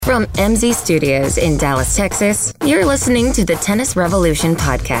From MZ Studios in Dallas, Texas, you're listening to the Tennis Revolution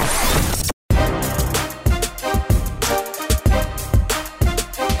podcast.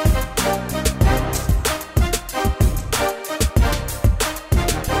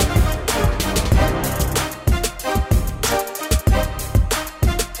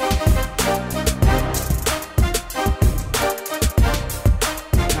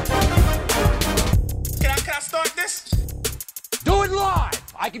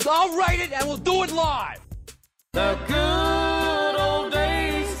 I'll write it and we'll do it live. The good old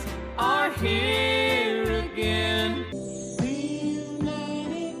days are here again.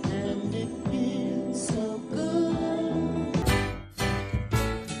 Reunited and it feels so good.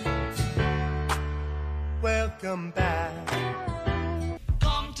 Welcome back.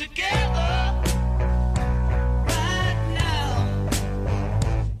 Come together right now.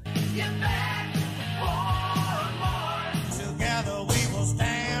 Get back more and more. Together we will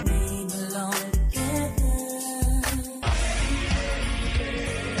stand.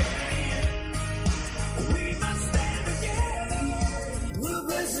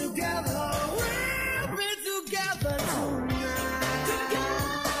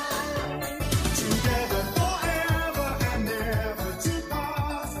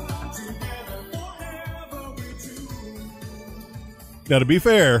 Now, to be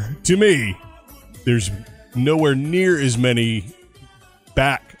fair to me, there's nowhere near as many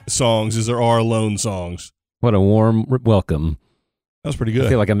back songs as there are alone songs. What a warm welcome. That was pretty good. I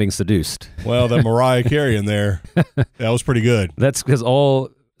feel like I'm being seduced. Well, that Mariah Carey in there, that was pretty good. That's because all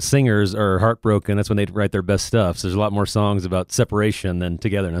singers are heartbroken. That's when they write their best stuff. So there's a lot more songs about separation than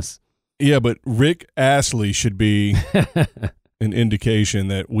togetherness. Yeah, but Rick Astley should be an indication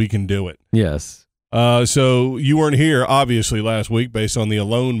that we can do it. Yes. So you weren't here, obviously, last week based on the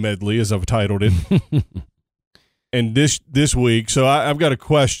Alone medley, as I've titled it. And this week, so I've got a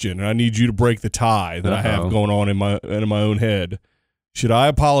question, and I need you to break the tie that I have going on in my own head. Should I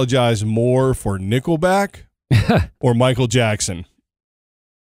apologize more for Nickelback or Michael Jackson?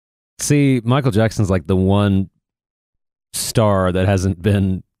 See, Michael Jackson's like the one star that hasn't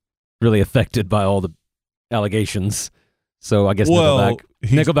been really affected by all the allegations. So I guess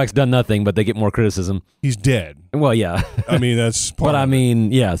Nickelback's done nothing, but they get more criticism. He's dead. Well, yeah. I mean, that's part But I of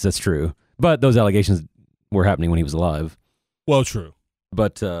mean, yes, that's true. But those allegations were happening when he was alive. Well, true.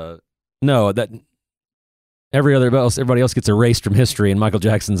 But no, that everybody else gets erased from history, and Michael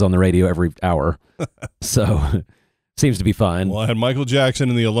Jackson's on the radio every hour. So seems to be fine. Well, I had Michael Jackson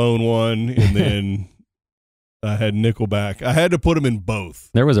in the Alone one, and then I had Nickelback. I had to put them in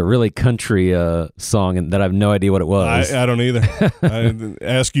both. There was a really country song that I have no idea what it was. I don't either.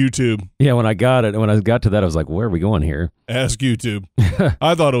 Ask YouTube. Yeah, when I got it, when I got to that, I was like, where are we going here? Ask YouTube.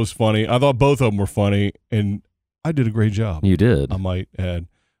 I thought it was funny. I thought both of them were funny, and I did a great job. You did. I might add.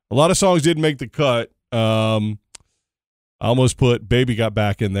 A lot of songs didn't make the cut. I almost put Baby Got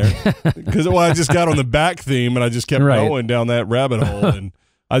Back in there because I just got on the back theme, and I just kept going down that rabbit hole, and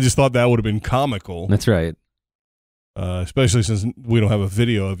I just thought that would have been comical. That's right. Especially since we don't have a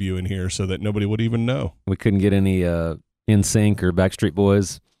video of you in here so that nobody would even know. We couldn't get any NSYNC or Backstreet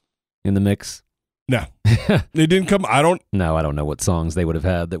Boys in the mix. No. They didn't come. I don't know what songs they would have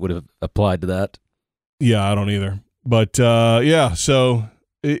had that would have applied to that. Yeah, I don't either. But yeah, so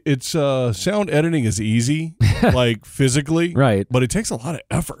it's sound editing is easy, like physically. Right. But it takes a lot of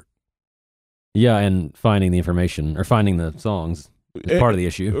effort. Yeah, and finding the information or finding the songs. It's part of the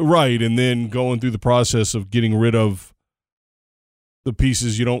issue. Right, and then going through the process of getting rid of the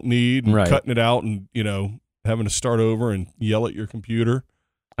pieces you don't need and cutting it out and, having to start over and yell at your computer.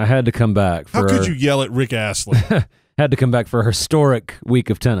 I had to come back for... How could you yell at Rick Astley? Had to come back for a historic week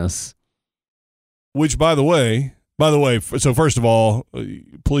of tennis. Which, by the way, so first of all,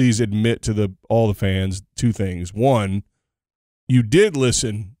 please admit to all the fans two things. One, you did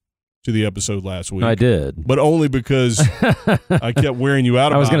listen to the episode last week. I did. But only because I kept wearing you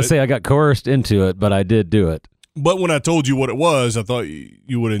out about it. I was going to say I got coerced into it, but I did do it. But when I told you what it was, I thought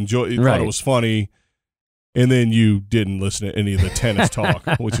you would enjoy it. You thought it was funny. And then you didn't listen to any of the tennis talk,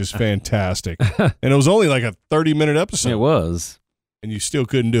 which is fantastic. And it was only like a 30-minute episode. It was. And you still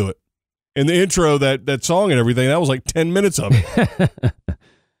couldn't do it. And the intro, that song and everything, that was like 10 minutes of it.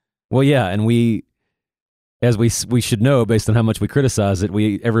 Well, yeah, and as we should know, based on how much we criticize it,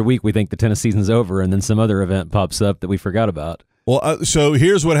 every week we think the tennis season's over, and then some other event pops up that we forgot about. Well, so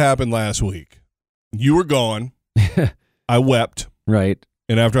here's what happened last week. You were gone. I wept. Right.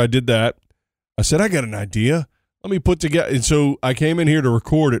 And after I did that, I said, I got an idea. Let me put together. And so I came in here to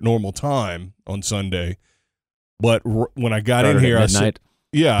record at normal time on Sunday. But when I got in here, I said,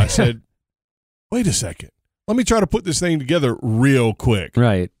 wait a second. let me try to put this thing together real quick.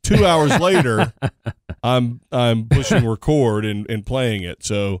 Right. 2 hours later, I'm pushing record and playing it.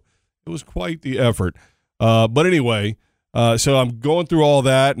 So it was quite the effort. But anyway, so I'm going through all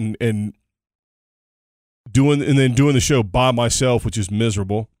that and doing the show by myself, which is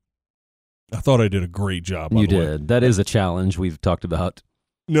miserable. I thought I did a great job. You did. That is a challenge we've talked about.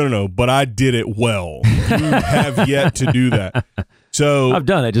 No, but I did it well. You have yet to do that. So I've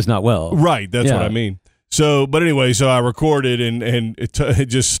done it, just not well. Right, that's what I mean. So, but anyway, so I recorded and it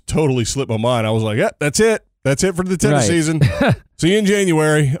just totally slipped my mind. I was like, yeah, that's it. That's it for the tennis season. See you in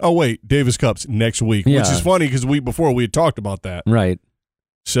January. Oh, wait, Davis Cup's next week, which is funny because the week before we had talked about that. Right.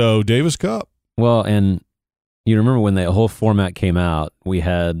 So, Davis Cup. Well, and you remember when the whole format came out, we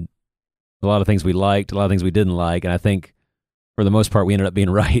had a lot of things we liked, a lot of things we didn't like, and I think for the most part we ended up being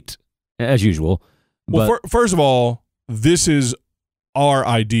right, as usual. Well, first of all, this is our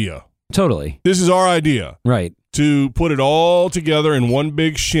idea. Totally. This is our idea. Right. To put it all together in one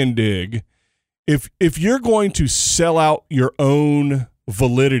big shindig. If you're going to sell out your own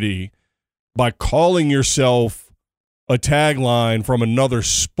validity by calling yourself a tagline from another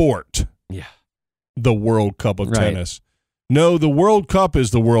sport, the World Cup of tennis. No, the World Cup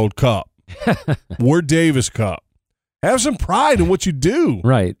is the World Cup. We're Davis Cup. Have some pride in what you do.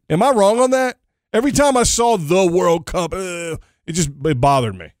 Right. Am I wrong on that? Every time I saw the World Cup, it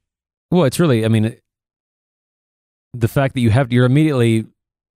bothered me. Well, it's really, I mean, the fact that you're immediately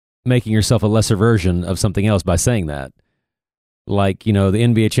making yourself a lesser version of something else by saying that. Like, the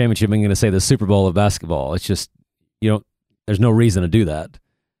NBA championship, I'm going to say the Super Bowl of basketball. It's just, there's no reason to do that.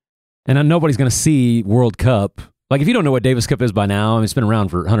 And nobody's going to see World Cup. Like, if you don't know what Davis Cup is by now, I mean, it's been around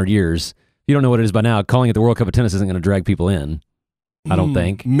for 100 years. If you don't know what it is by now, calling it the World Cup of tennis isn't going to drag people in, I don't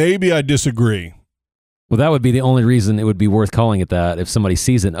think. Maybe I disagree. Well, that would be the only reason it would be worth calling it that. If somebody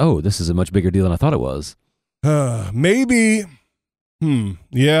sees it, oh, this is a much bigger deal than I thought it was. Maybe.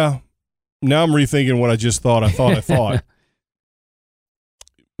 Yeah. Now I'm rethinking what I just thought. I thought.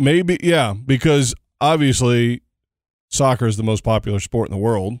 Maybe, yeah, because obviously soccer is the most popular sport in the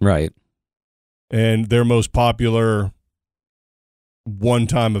world. Right. And their most popular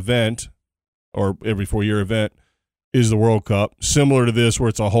one-time event, or every 4-year event, is the World Cup. Similar to this, where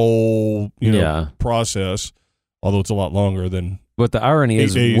it's a whole process, although it's a lot longer than. But the irony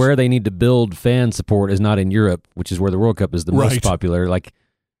is days. Where they need to build fan support is not in Europe, which is where the World Cup is the most popular. Like,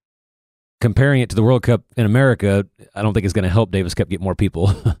 comparing it to the World Cup in America, I don't think it's going to help Davis Cup get more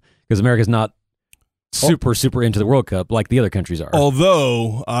people because America's not super into the World Cup like the other countries are.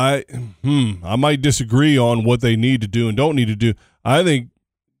 Although I might disagree on what they need to do and don't need to do. I think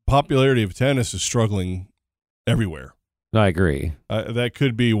popularity of tennis is struggling everywhere. I agree. That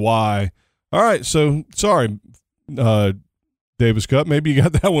could be why. All right, so sorry, Davis Cup. Maybe you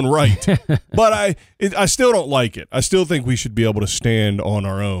got that one right, but I still don't like it. I still think we should be able to stand on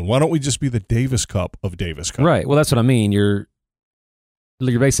our own. Why don't we just be the Davis Cup of Davis Cup? Right. Well, that's what I mean. You're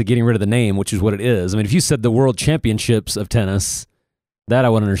basically getting rid of the name, which is what it is. I mean, if you said the World Championships of tennis, that I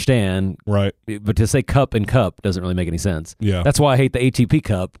would understand. Right. But to say cup and cup doesn't really make any sense. Yeah. That's why I hate the ATP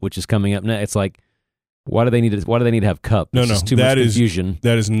Cup, which is coming up next. It's like, why do they need to have cup? No, it's too much confusion.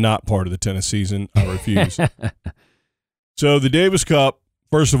 That is not part of the tennis season. I refuse. So the Davis Cup,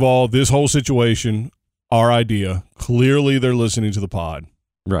 first of all, this whole situation, our idea. Clearly, they're listening to the pod.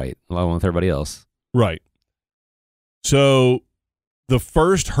 Right, along with everybody else. Right. So the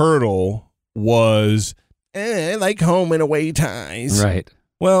first hurdle was like home and away ties. Right.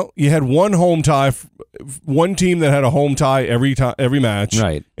 Well, you had one home tie, one team that had a home tie every match.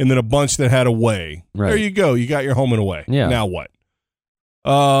 Right. And then a bunch that had away. Right. There you go. You got your home and away. Yeah. Now what?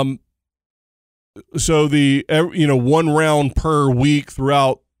 So the one round per week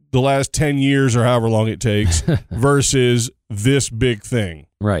throughout the last 10 years or however long it takes versus this big thing.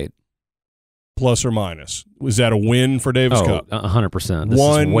 Right. Plus or minus. Was that a win for Davis Cup? 100%. This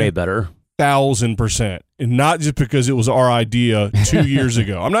is way better. 1,000%. And not just because it was our idea 2 years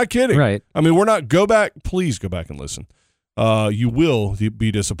ago. I'm not kidding. Right. I mean, please go back and listen. You will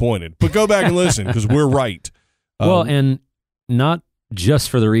be disappointed. But go back and listen because we're right. Well, and not just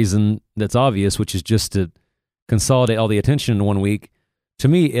for the reason that's obvious, which is just to consolidate all the attention in 1 week. To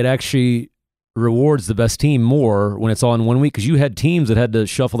me, it actually rewards the best team more when it's all in 1 week because you had teams that had to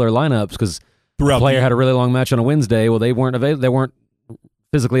shuffle their lineups because the player had a really long match on a Wednesday. Well, they weren't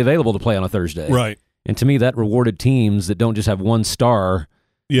physically available to play on a Thursday. Right. And to me, that rewarded teams that don't just have one star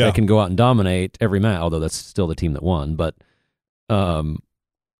that can go out and dominate every match, although that's still the team that won. But I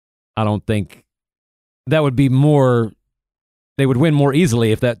don't think that would be more. They would win more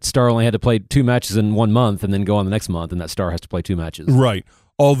easily if that star only had to play 2 matches in 1 month and then go on the next month, and that star has to play 2 matches. Right.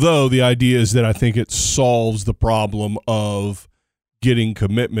 Although the idea is that I think it solves the problem of getting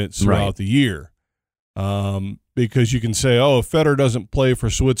commitments throughout the year. Because you can say, if Federer doesn't play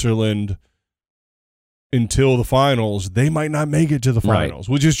for Switzerland until the finals, they might not make it to the finals,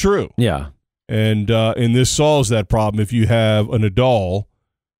 which is true. Yeah. And this solves that problem. If you have a Nadal,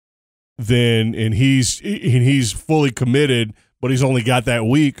 then and he's fully committed, but he's only got that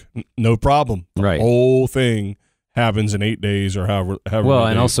week, no problem. Right. The whole thing happens in 8 days or however Well,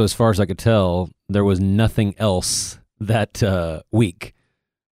 many and days. also, as far as I could tell, there was nothing else that week.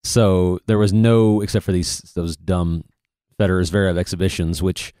 So there was no, except for those dumb Federer Zverev exhibitions,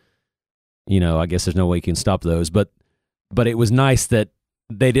 which, I guess there's no way you can stop those. But it was nice that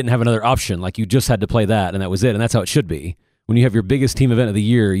they didn't have another option. Like, you just had to play that, and that was it. And that's how it should be. When you have your biggest team event of the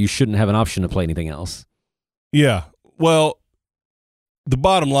year, you shouldn't have an option to play anything else. Yeah. Well, the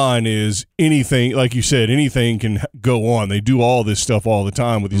bottom line is anything, like you said, anything can go on. They do all this stuff all the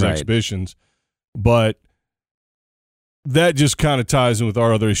time with these exhibitions. But that just kind of ties in with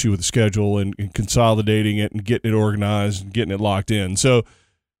our other issue with the schedule and consolidating it and getting it organized and getting it locked in. So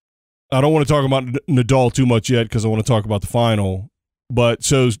I don't want to talk about Nadal too much yet because I want to talk about the final. But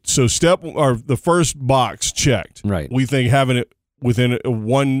so the first box checked. Right. We think having it within a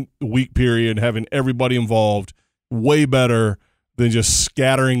 1 week period, having everybody involved, way better than just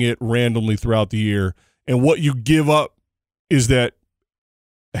scattering it randomly throughout the year. And what you give up is that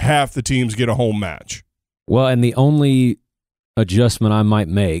half the teams get a home match. Well, and the only adjustment I might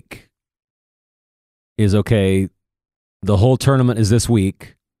make is, okay, the whole tournament is this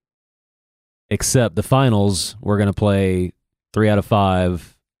week, except the finals, we're going to play 3 out of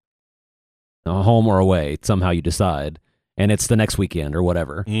 5, home or away. Somehow you decide. And it's the next weekend or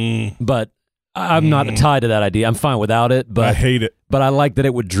whatever. But I'm not tied to that idea. I'm fine without it. But I hate it. But I like that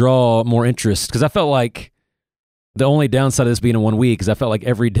it would draw more interest, because I felt like the only downside of this being in 1 week is I felt like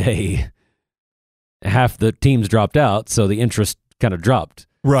every day half the teams dropped out, so the interest kind of dropped.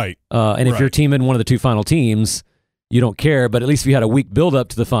 Right. And if your team in one of the 2 final teams, you don't care. But at least if you had a week build up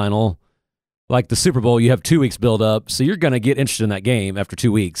to the final, like the Super Bowl, you have 2 weeks build up, so you're going to get interested in that game after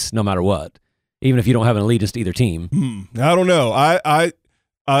 2 weeks, no matter what, even if you don't have an allegiance to either team. I don't know.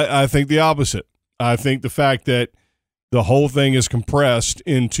 I think the opposite. I think the fact that the whole thing is compressed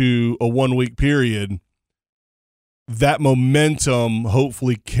into a 1 week period, that momentum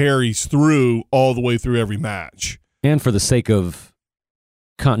hopefully carries through all the way through every match. And for the sake of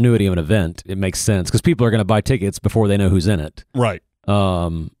continuity of an event, it makes sense, because people are going to buy tickets before they know who's in it. Right.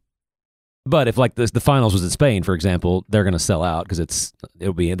 But if, like, the finals was in Spain, for example, they're going to sell out because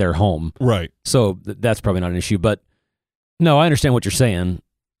it'll be their home. Right. So that's probably not an issue. But no, I understand what you're saying.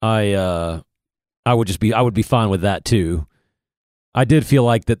 I would be fine with that too. I did feel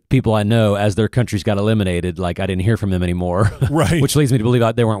like that people I know, as their countries got eliminated, like, I didn't hear from them anymore. Right. Which leads me to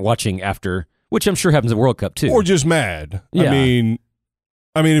believe they weren't watching after, which I'm sure happens at World Cup too. Or just mad. Yeah.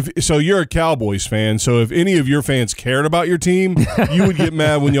 I mean, so you're a Cowboys fan, so if any of your fans cared about your team, you would get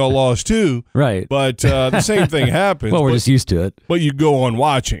mad when y'all lost too. Right. But the same thing happens. Well, we're just used to it. But you go on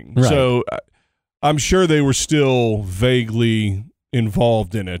watching. Right. So I'm sure they were still vaguely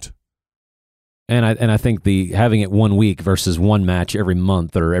involved in it. And I think having it 1 week versus one match every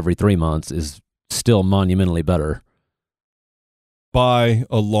month or every 3 months is still monumentally better. By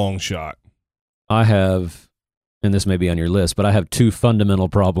a long shot. I have, and this may be on your list, but I have 2 fundamental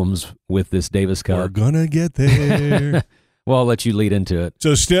problems with this Davis Cup. We're gonna get there. Well, I'll let you lead into it.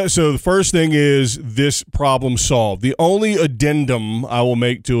 So the first thing is this problem solved. The only addendum I will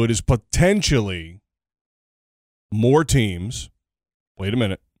make to it is potentially more teams. Wait a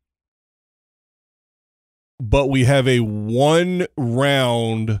minute. But we have a 1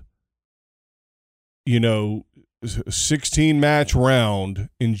 round, 16 match round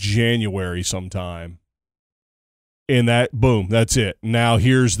in January sometime. And that's it. Now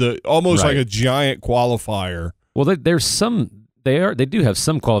here's almost like a giant qualifier. Well, they do have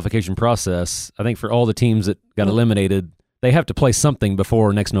some qualification process. I think for all the teams that got eliminated, they have to play something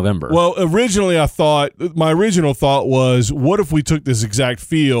before next November. Well, originally my original thought was, what if we took this exact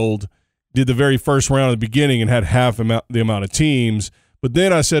field, did the very first round at the beginning and had half the amount of teams? But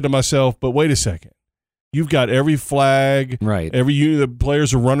then I said to myself, but wait a second. You've got every flag, right? The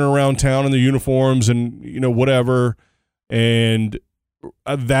players are running around town in their uniforms and whatever, and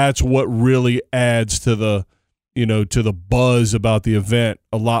that's what really adds to the buzz about the event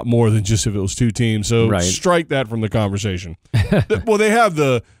a lot more than just if it was 2 teams. So strike that from the conversation. Well, they have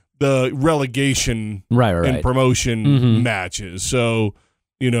the relegation and promotion matches, so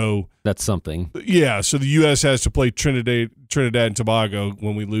that's something. Yeah, so the U.S. has to play Trinidad and Tobago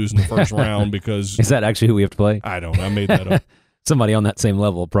when we lose in the first round because... Is that actually who we have to play? I don't know. I made that up. somebody on that same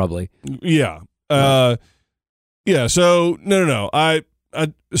level, probably. Yeah. Yeah. So no. I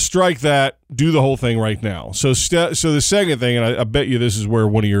strike that. Do the whole thing right now. So so the second thing, and I bet you this is where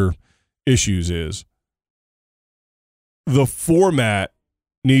one of your issues is. The format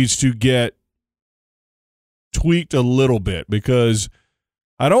needs to get tweaked a little bit because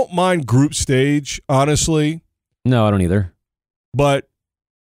I don't mind group stage, honestly. No, I don't either. But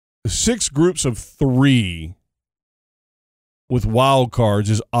 6 groups of 3 with wild cards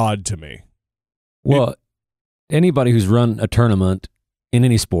is odd to me. Well, anybody who's run a tournament in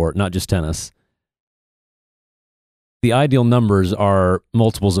any sport, not just tennis, the ideal numbers are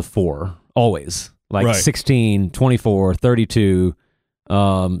multiples of 4, always. Like Right. 16, 24, 32,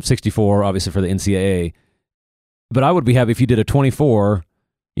 64, obviously for the NCAA. But I would be happy if you did a 24,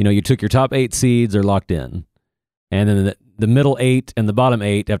 you took your top 8 seeds, are locked in. And then the middle 8 and the bottom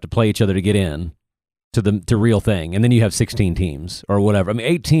 8 have to play each other to get in to real thing. And then you have 16 teams or whatever. I mean,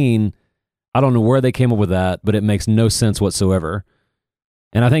 18, I don't know where they came up with that, but it makes no sense whatsoever.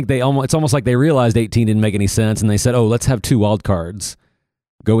 And I think it's almost like they realized 18 didn't make any sense, and they said, oh, let's have 2 wild cards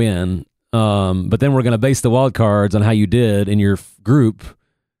go in. But then we're going to base the wild cards on how you did in your group.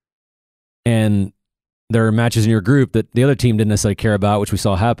 And there are matches in your group that the other team didn't necessarily care about, which we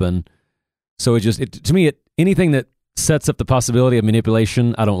saw happen. So to me, anything that sets up the possibility of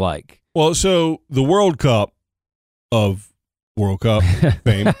manipulation, I don't like. Well, so the World Cup of World Cup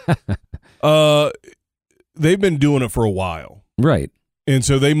fame, they've been doing it for a while. Right. And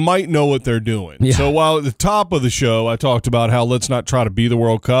so they might know what they're doing. Yeah. So while at the top of the show, I talked about how let's not try to be the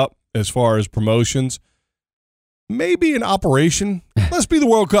World Cup as far as promotions, maybe an operation, let's be the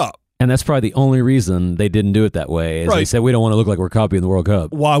World Cup. And that's probably the only reason they didn't do it that way. Is Right. They said, we don't want to look like we're copying the World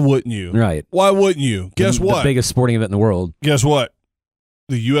Cup. Why wouldn't you? Right. Why wouldn't you? Guess what? The biggest sporting event in the world. Guess what?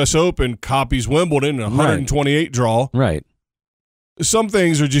 The U.S. Open copies Wimbledon in a 128 draw. Right. Some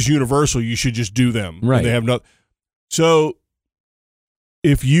things are just universal. You should just do them. Right. And they have no. So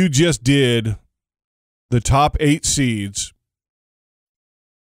if you just did the top 8 seeds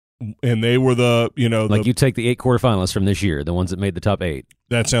and they were Like you take the 8 quarterfinalists from this year, the ones that made the top 8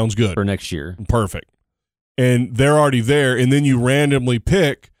 that sounds good. for next year. Perfect. And they're already there. And then you randomly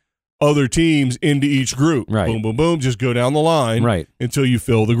pick other teams into each group. Right. Boom, boom, boom. Just go down the line. Right. Until you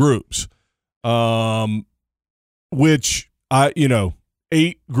fill the groups. Which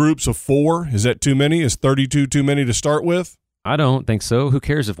 8 groups of 4, is that too many? Is 32 too many to start with? I don't think so. Who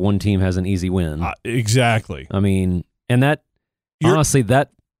cares if one team has an easy win? Exactly. I mean, and honestly,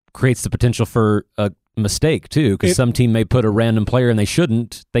 that creates the potential for a mistake too, because some team may put a random player and they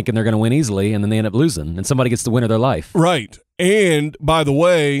shouldn't, thinking they're going to win easily, and then they end up losing, and somebody gets the win of their life. Right. And by the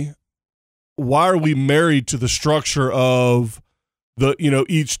way, why are we married to the structure of the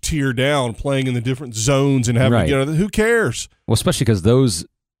each tier down playing in the different zones and having who cares? Well, especially because those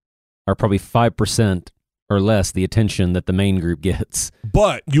are probably 5% or less the attention that the main group gets.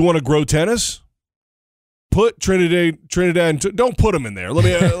 But you want to grow tennis? Put Trinidad, and don't put them in there. Let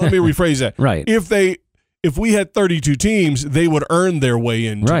me rephrase that. Right. If we had 32 teams, they would earn their way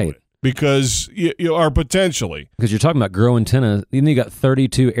into it because you are potentially. Because you're talking about growing tennis. You got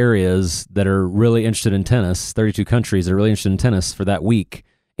 32 areas that are really interested in tennis, 32 countries that are really interested in tennis for that week.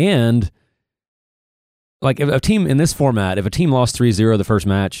 And like if a team in this format, if a team lost 3-0 the first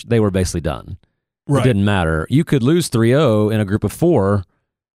match, they were basically done. Right. It didn't matter. You could lose 3-0 in a group of 4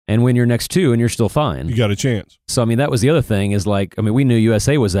 and win your next 2, and you're still fine. You got a chance. So, I mean, that was the other thing is we knew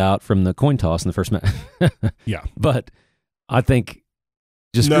USA was out from the coin toss in the first match. Yeah. But I think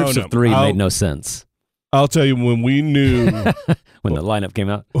just groups of 3 made no sense. I'll tell you, when we knew. When the lineup came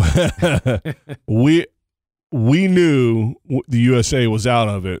out. we knew the USA was out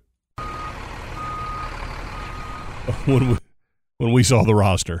of it when we saw the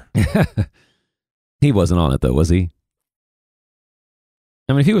roster. He wasn't on it, though, was he?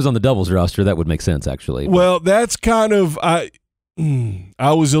 I mean, if he was on the doubles roster, that would make sense, actually. Well, that's kind of I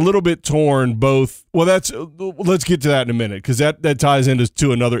was a little bit torn. Both. Well, let's get to that in a minute because that ties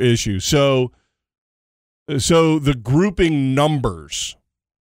into another issue. So the grouping numbers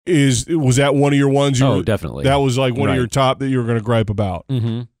was that one of your ones? Definitely. That was like one of your top that you were going to gripe about.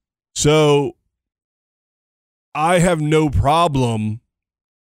 Mm-hmm. So I have no problem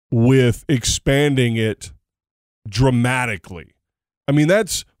with expanding it dramatically. I mean,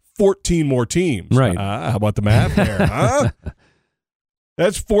 that's 14 more teams. Right. How about the math there? Huh?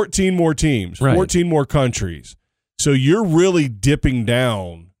 That's 14 more teams, 14 more countries. So you're really dipping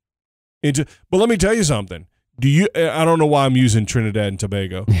down into. But let me tell you something. I don't know why I'm using Trinidad and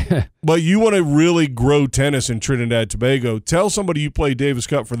Tobago, but you want to really grow tennis in Trinidad and Tobago, tell somebody you played Davis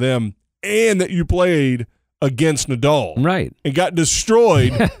Cup for them and that you played against Nadal. Right. And got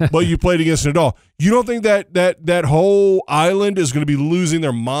destroyed, but you played against Nadal. You don't think that whole island is going to be losing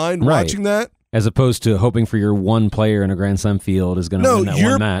their mind watching that? As opposed to hoping for your one player in a Grand Slam field is going to win that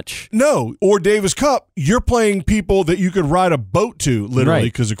one match. No, or Davis Cup. You're playing people that you could ride a boat to, literally,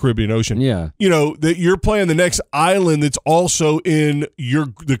 because of Caribbean Ocean. Yeah. You know, that you're playing the next island that's also in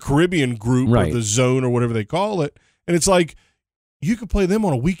the Caribbean group or the zone or whatever they call it. And it's like, you could play them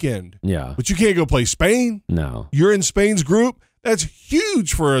on a weekend. Yeah. But you can't go play Spain. No. You're in Spain's group. That's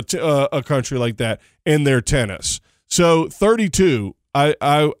huge for a country like that and their tennis. So 32, I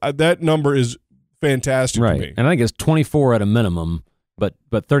that number is fantastic to me. And I think it's 24 at a minimum, but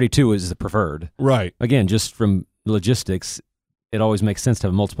 32 is the preferred. Right. Again, just from logistics, it always makes sense to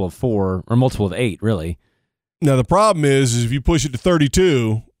have a multiple of 4 or multiple of 8, really. Now, the problem is if you push it to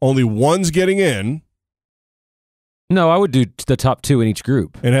 32, only one's getting in. No, I would do the top 2 in each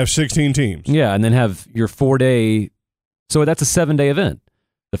group. And have 16 teams. Yeah, and then have your 4-day. So that's a 7-day event.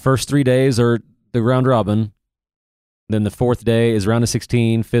 The first 3 days are the round robin. Then the 4th day is round of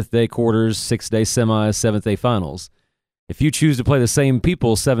 16, 5th day quarters, 6th day semis, 7th day finals. If you choose to play the same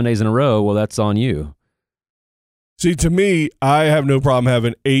people 7 days in a row, well, that's on you. See, to me, I have no problem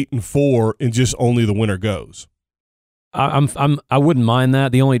having 8 and 4 and just only the winner goes. I wouldn't mind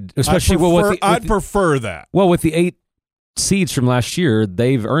that. The only, especially I'd prefer that. Well, with the 8 seeds from last year,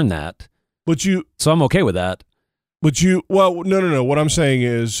 they've earned that. So I'm okay with that. No. What I'm saying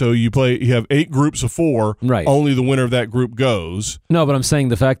is, so you have 8 groups of 4. Right. Only the winner of that group goes. No, but I'm saying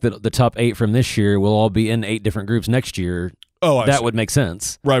the fact that the top 8 from this year will all be in 8 different groups next year. Oh, that would make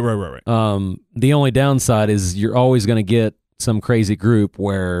sense. Right. The only downside is you're always going to get some crazy group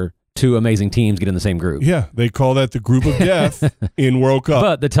where 2 amazing teams get in the same group. Yeah, they call that the group of death in World Cup.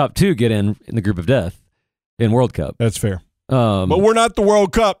 But the top 2 get in the group of death in World Cup. That's fair. But we're not the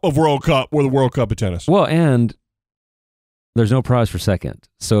World Cup of World Cup. We're the World Cup of tennis. Well, and there's no prize for second.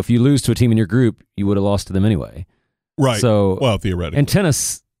 So if you lose to a team in your group, you would have lost to them anyway. Right. So, well, theoretically. And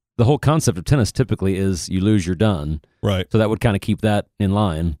tennis, the whole concept of tennis typically is you lose, you're done. Right. So that would kind of keep that in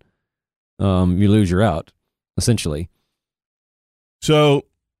line. You lose, you're out, essentially. So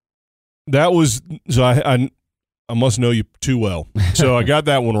that was, I must know you too well. So I got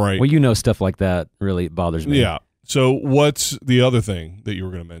that one right. Well, you know, stuff like that really bothers me. Yeah. So what's the other thing that you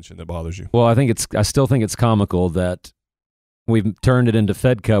were going to mention that bothers you? Well, I still think it's comical that we've turned it into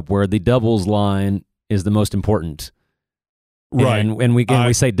Fed Cup where the doubles line is the most important. Right. And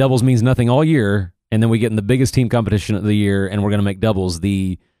we say doubles means nothing all year, and then we get in the biggest team competition of the year, and we're going to make doubles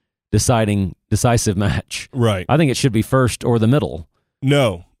the decisive match. Right. I think it should be first or the middle.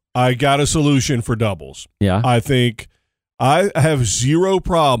 No. I got a solution for doubles. Yeah. I think I have zero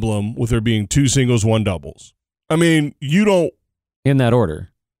problem with there being 2 singles, 1 doubles. I mean, you don't. In that order.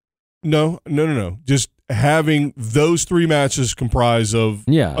 No. Just having those 3 matches comprise of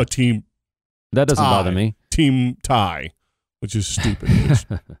a team. That doesn't bother me. Team tie, which is stupid.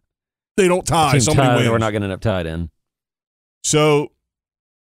 They don't tie. Team Somebody tie, wins. we're not going to end up tied in. So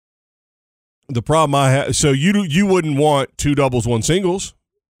the problem I have. So you wouldn't want 2 doubles, 1 singles.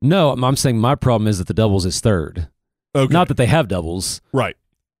 No, I'm saying my problem is that the doubles is third. Okay. Not that they have doubles. Right.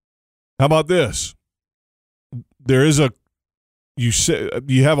 How about this? There is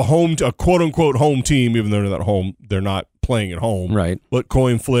you have a quote unquote home team, even though they're not home, they're not playing at home. Right. But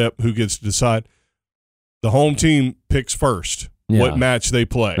coin flip, who gets to decide? The home team picks first what match they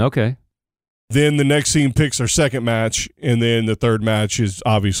play. Okay. Then the next team picks their second match, and then the third match is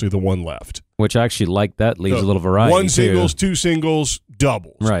obviously the one left. Which I actually like that. Leaves a little variety. 1 singles, 2 singles,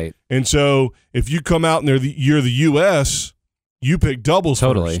 doubles. Right. And so if you come out and you're the U.S., you pick doubles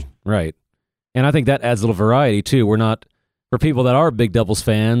totally. first. Right. And I think that adds a little variety, too. We're not, for people that are big doubles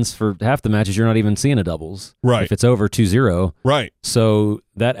fans, for half the matches, you're not even seeing a doubles. Right. If it's over 2-0. Right. So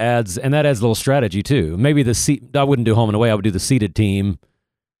that adds a little strategy, too. Maybe I wouldn't do home and away. I would do the seeded team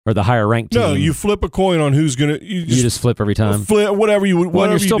or the higher ranked team. No, you flip a coin on who's going to. You just flip every time. Flip, whatever you would. Well,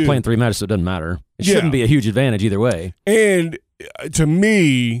 you're still playing 3 matches, so it doesn't matter. It shouldn't be a huge advantage either way. And to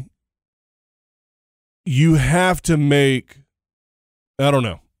me, you have to make, I don't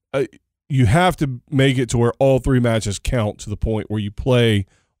know, you have to make it to where all 3 matches count to the point where you play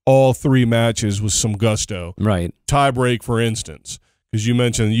all 3 matches with some gusto. Right. Tie break, for instance, because you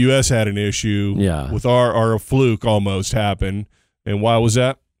mentioned the U.S. had an issue with our fluke almost happened. And why was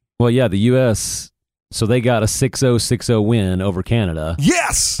that? Well, yeah, the U.S., so they got a 6-0, 6-0 win over Canada.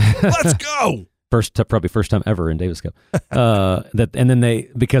 Yes! Let's go! Probably first time ever in Davis Cup. And then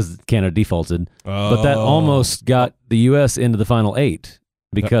because Canada defaulted, but that almost got the U.S. into the final 8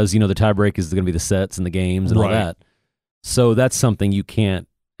 because, the tiebreak is going to be the sets and the games and all that. So that's something you can't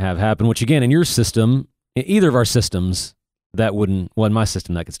have happen, which again, in your system, in either of our systems, that wouldn't. Well, in my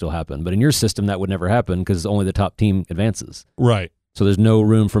system, that could still happen, but in your system, that would never happen because only the top team advances. Right. So there's no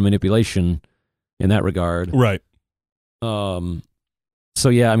room for manipulation in that regard. Right. So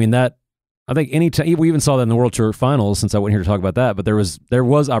yeah, I mean that. I think anytime we even saw that in the World Tour Finals. Since I wasn't here to talk about that, but there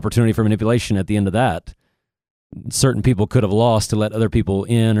was opportunity for manipulation at the end of that. Certain people could have lost to let other people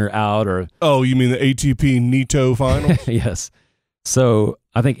in or out, or oh, you mean the ATP Nito Finals? Yes. So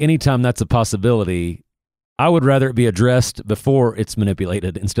I think anytime that's a possibility, I would rather it be addressed before it's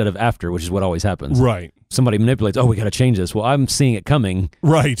manipulated instead of after, which is what always happens. Right. Somebody manipulates. Oh, we got to change this. Well, I'm seeing it coming.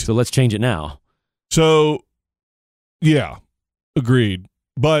 Right. So let's change it now. So, yeah, agreed.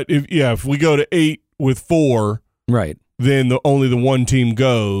 But if we go to 8 with 4, right, then only the one team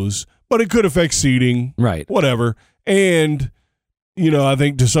goes. But it could affect seeding, right? Whatever. And I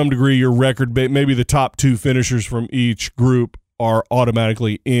think to some degree your record, maybe the top 2 finishers from each group are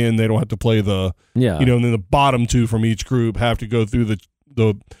automatically in. They don't have to play and then the bottom 2 from each group have to go through the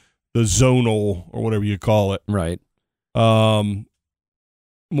zonal or whatever you call it, right?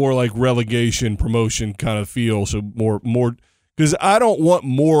 More like relegation, promotion kind of feel. So more. Because I don't want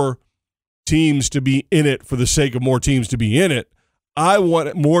more teams to be in it for the sake of more teams to be in it. I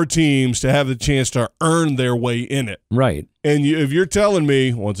want more teams to have the chance to earn their way in it. Right. And if you're telling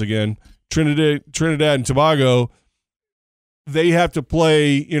me, once again, Trinidad and Tobago, they have to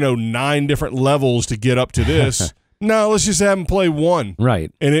play, 9 different levels to get up to this. No, let's just have them play 1.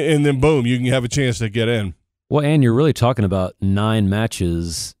 Right. And then, boom, you can have a chance to get in. Well, and you're really talking about 9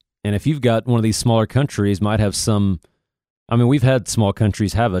 matches. And if you've got one of these smaller countries, might have some... I mean, we've had small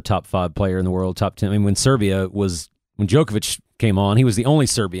countries have a top 5 player in the world, top 10. I mean, when Djokovic came on, he was the only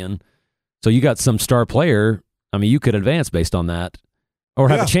Serbian. So you got some star player. I mean, you could advance based on that, or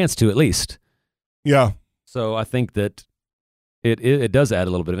have a chance to at least. Yeah. So I think that it does add a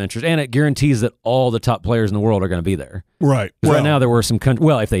little bit of interest, and it guarantees that all the top players in the world are going to be there. Right. Right now, there were some countries.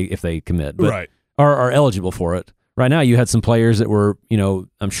 Well, if they commit, but right, are eligible for it. Right now, you had some players that were,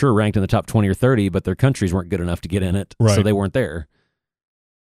 I'm sure ranked in the top 20 or 30, but their countries weren't good enough to get in it, so they weren't there.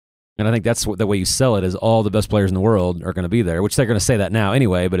 And I think that's the way you sell it is all the best players in the world are going to be there, which they're going to say that now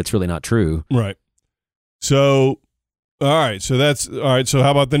anyway, but it's really not true. Right. So, all right. So that's all right. So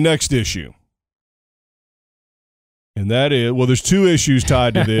how about the next issue? And that is, well, there's 2 issues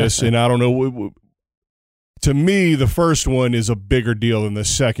tied to this, and I don't know. To me, the first one is a bigger deal than the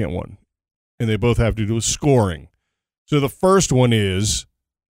second one, and they both have to do with scoring. So the first one is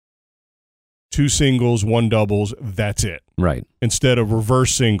 2 singles, 1 doubles, that's it. Right. Instead of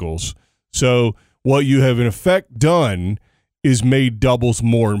reverse singles. So what you have in effect done is made doubles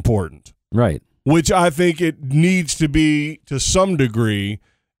more important. Right. Which I think it needs to be to some degree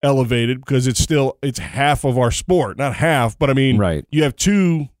elevated because it's half of our sport. Not half, but I mean, right, you have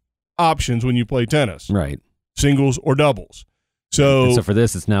 2 options when you play tennis. Right. Singles or doubles. So for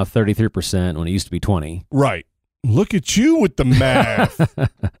this, it's now 33% when it used to be 20. Right. Look at you with the math.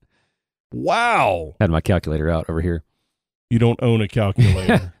 Wow. Had my calculator out over here. You don't own a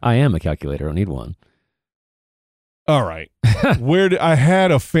calculator. I am a calculator. I don't need one. All right. I had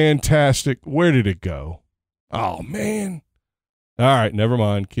a fantastic, where did it go? Oh, man. All right. Never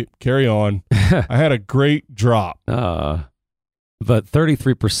mind. Carry on. I had a great drop. But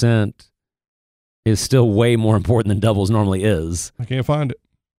 33% is still way more important than doubles normally is. I can't find it.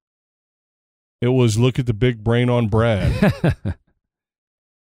 It was look at the big brain on Brad.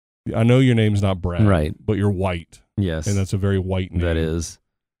 I know your name's not Brad, right? But you're white. Yes. And that's a very white name. That is.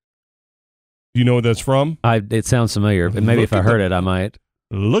 Do you know what that's from? It sounds familiar, but maybe if I heard it, I might.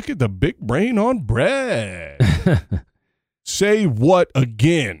 Look at the big brain on Brad. Say what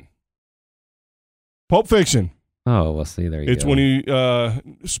again? Pulp Fiction. Oh, well, see, there you go. It's when he,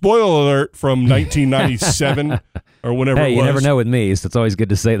 spoiler alert from 1997 or whenever it was. Hey, you never know with me, so it's always good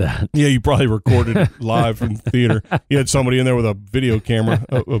to say that. Yeah, you probably recorded it live from the theater. You had somebody in there with a video camera,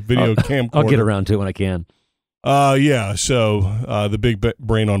 a video camcorder. I'll get around to it when I can. Yeah, so the big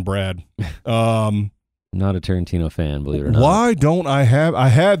brain on Brad. Not a Tarantino fan, believe it or not. Why don't I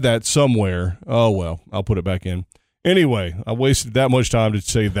had that somewhere. Oh, well, I'll put it back in. Anyway, I wasted that much time to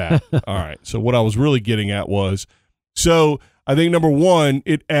say that. All right. So what I was really getting at was, so I think number one,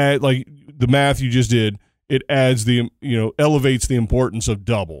 it add like the math you just did, it adds elevates the importance of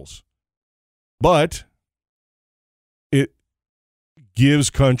doubles, but it gives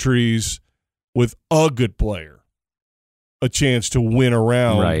countries with a good player a chance to win a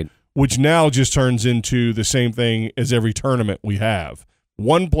round, right? Which now just turns into the same thing as every tournament we have.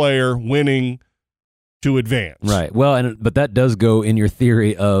 One player winning to advance. Right. Well, but that does go in your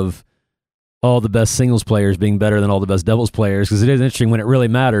theory of all the best singles players being better than all the best doubles players, because it is interesting when it really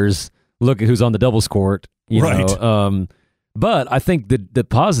matters, look at who's on the doubles court. You Right. know? But I think the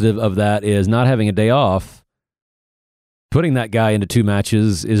positive of that is not having a day off. Putting that guy into 2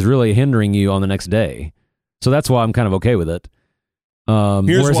 matches is really hindering you on the next day. So that's why I'm kind of okay with it.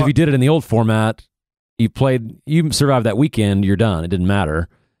 Whereas if you did it in the old format, you survived that weekend, you're done. It didn't matter.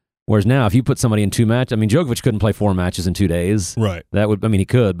 Whereas now, if you put somebody in 2 matches, I mean, Djokovic couldn't play 4 matches in 2 days. Right. He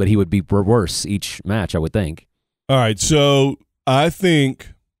could, but he would be worse each match, I would think. All right. So I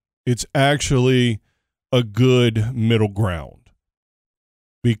think it's actually a good middle ground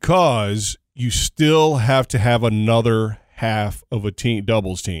because you still have to have another half of a team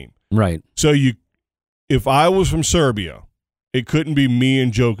doubles team. Right. So if I was from Serbia, it couldn't be me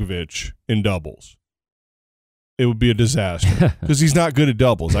and Djokovic in doubles. It would be a disaster because he's not good at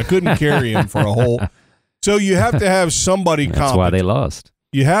doubles. I couldn't carry him for a whole. So you have to have somebody competent. That's why they lost.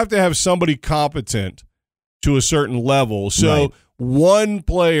 You have to have somebody competent to a certain level. So one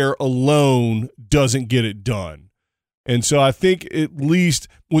player alone doesn't get it done. And so I think at least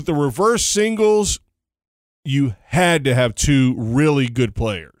with the reverse singles, you had to have 2 really good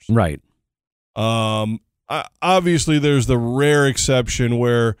players. Right. Obviously, there's the rare exception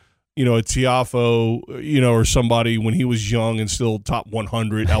where, a Tiafoe, or somebody when he was young and still top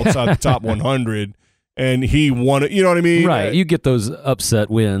 100, outside the top 100, and he won it. You know what I mean? Right. You get those upset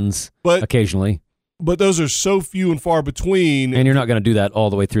wins occasionally. But those are so few and far between. And you're not going to do that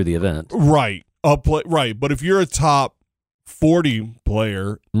all the way through the event. Right. Right. But if you're a top 40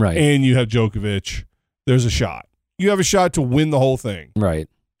 player and you have Djokovic, there's a shot. You have a shot to win the whole thing. Right.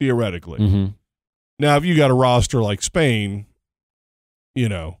 Theoretically. Mm-hmm. Now, if you got a roster like Spain,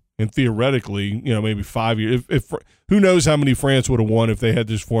 and theoretically, maybe 5 years. If who knows how many France would have won if they had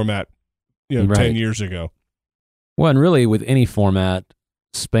this format, 10 years ago. Well, and really with any format,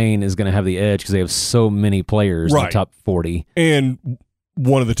 Spain is going to have the edge because they have so many players in the top 40. And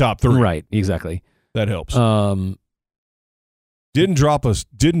one of the top 3. Right, exactly. That helps. Didn't drop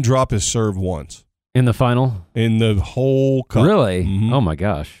his serve once. In the final? In the whole cup. Really? Mm-hmm. Oh my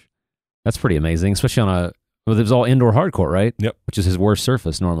gosh. That's pretty amazing, especially on it was all indoor hard court, right? Yep. Which is his worst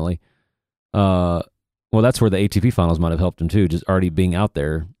surface normally. Well, that's where the ATP finals might have helped him too, just already being out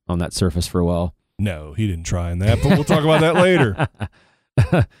there on that surface for a while. No, he didn't try in that, but we'll talk about that later.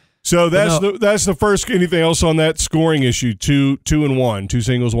 So that's the first. Anything else on that scoring issue? 2 and 1, 2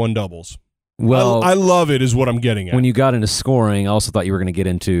 singles, 1 doubles. Well, I love it is what I'm getting at. When you got into scoring, I also thought you were going to get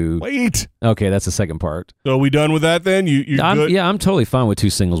into. Wait. Okay, that's the second part. So are we done with that then? You're good? Yeah, I'm totally fine with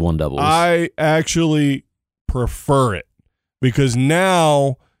 2 singles, 1 doubles. I actually prefer it because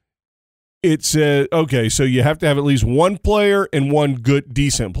now it says, okay, so you have to have at least 1 player and 1 good,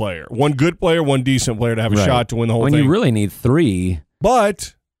 decent player. 1 good player, 1 decent player to have a shot to win the whole thing. When you really need 3.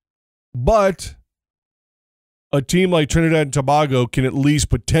 But a team like Trinidad and Tobago can at least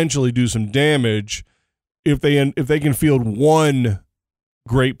potentially do some damage if they can field 1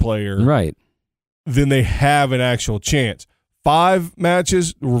 great player. Right. Then they have an actual chance. 5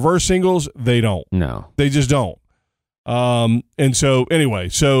 matches, reverse singles, they don't. No. They just don't. And so anyway,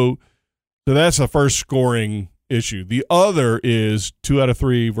 so that's the first scoring issue. The other is 2 out of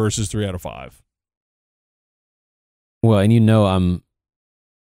 3 versus 3 out of 5. Well, and I'm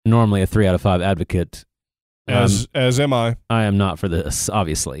normally a 3 out of 5 advocate. As am I. I am not for this,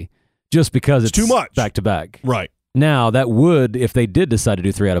 obviously. Just because it's too much. Back to back. Right. Now, that would, if they did decide to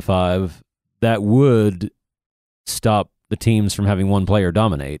do 3 out of 5, that would stop the teams from having 1 player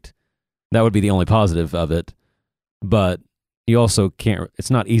dominate. That would be the only positive of it. But you also can't,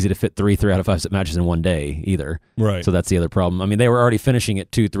 it's not easy to fit 3 out of 5 matches in 1 day either. Right. So that's the other problem. I mean, they were already finishing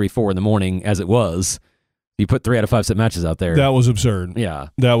at 2, 3, 4 in the morning as it was. You put 3 out of 5 set matches out there. That was absurd. Yeah.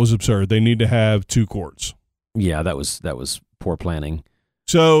 That was absurd. They need to have 2 courts. Yeah, that was poor planning.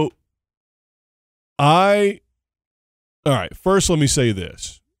 So all right, first let me say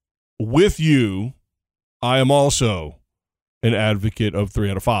this. With you, I am also an advocate of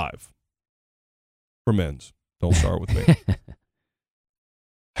 3 out of 5 for men's. Don't start with me.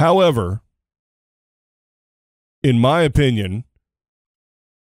 However, in my opinion,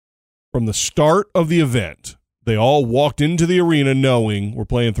 from the start of the event, they all walked into the arena knowing we're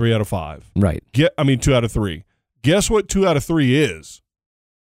playing 3 out of 5. Right. 2 out of 3. Guess what 2 out of 3 is?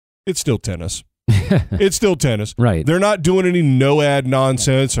 It's still tennis. It's still tennis. Right. They're not doing any no-ad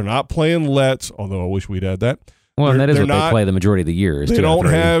nonsense. They're not playing lets, although I wish we'd had that. Well, and that is what they play the majority of the year. They don't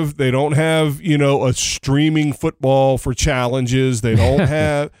have a streaming football for challenges. They don't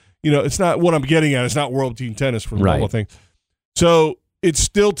have, it's not what I'm getting at. It's not World Team Tennis for the whole thing. So it's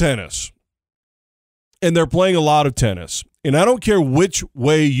still tennis. And they're playing a lot of tennis. And I don't care which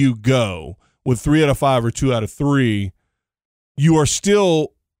way you go with 3 out of 5 or 2 out of 3, you are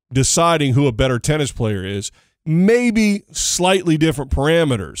still deciding who a better tennis player is. Maybe slightly different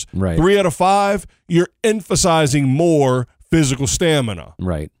parameters. Right. 3 out of 5, you're emphasizing more physical stamina.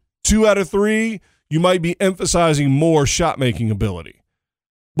 Right. 2 out of 3, you might be emphasizing more shot-making ability.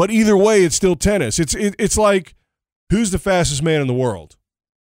 But either way, it's still tennis. It's like, who's the fastest man in the world?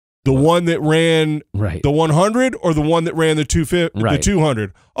 The one that ran the 100 or the one that ran the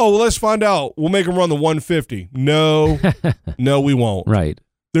 200? Oh, well, let's find out. We'll make him run the 150. No, no, we won't. Right.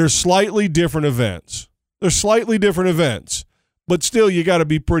 They're slightly different events. But still, you got to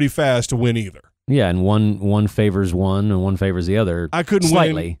be pretty fast to win either. Yeah, and one favors one and one favors the other. I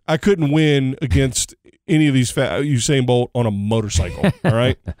couldn't win against any of these Usain Bolt on a motorcycle. All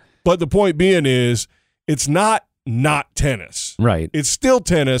right, but the point being is, it's not tennis. Right. It's still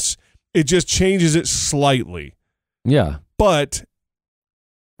tennis. It just changes it slightly. Yeah. But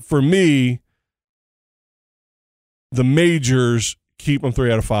for me, the majors keep them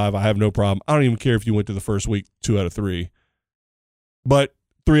 3 out of 5. I have no problem. I don't even care if you went to the first week 2 out of 3. But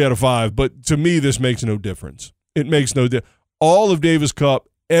 3 out of 5. But to me, this makes no difference. It makes no difference. All of Davis Cup,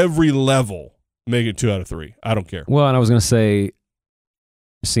 every level, make it 2 out of 3. I don't care. Well, and I was going to say,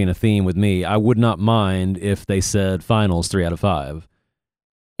 seeing a theme with me, I would not mind if they said finals 3 out of 5.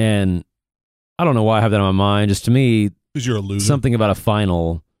 And I don't know why I have that on my mind. Just to me, because you're a loser. Something about a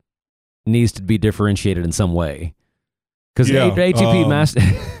final needs to be differentiated in some way. Because the ATP Masters,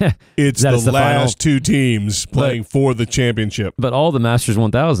 it's the last two teams playing for the championship. But all the Masters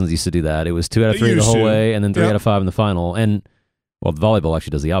 1000s used to do that. It was 2 out of 3 the whole way, and then 3 out of 5 in the final. And well, volleyball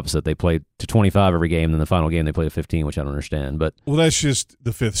actually does the opposite. They play to 25 every game, and then the final game they play to 15, which I don't understand. But that's just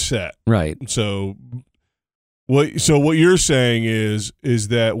the 5th set, right? So what you're saying is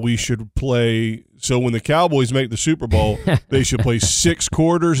that we should play. So when the Cowboys make the Super Bowl, they should play 6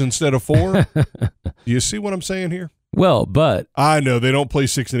 quarters instead of 4. Do you see what I'm saying here? Well, but I know they don't play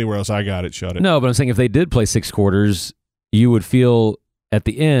 6 anywhere else. I got it. Shut it. No, but I'm saying if they did play 6 quarters, you would feel at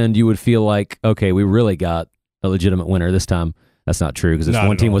the end, you would feel like, okay, we really got a legitimate winner this time. That's not true because if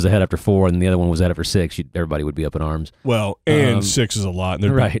one team was ahead after 4 and the other one was ahead after 6, everybody would be up in arms. Well, and 6 is a lot, and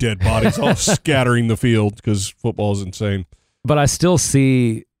there'd be dead bodies all scattering the field because football is insane. But I still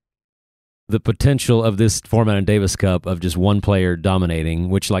see the potential of this format in Davis Cup of just one player dominating,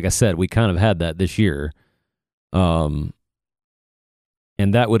 which, like I said, we kind of had that this year. And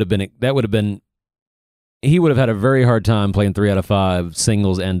that would have been he would have had a very hard time playing 3 out of 5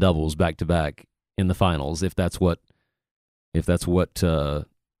 singles and doubles back to back in the finals if that's what the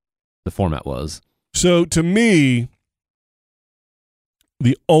format was. So to me,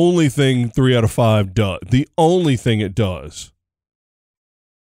 the only thing 3 out of 5 does, the only thing it does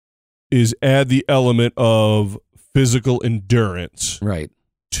is add the element of physical endurance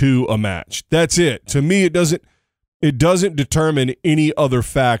to a match. That's it. To me, it doesn't determine any other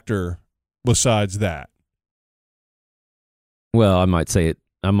factor besides that. Well, I might say,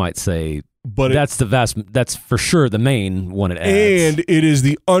 but that's for sure the main one it adds. And it is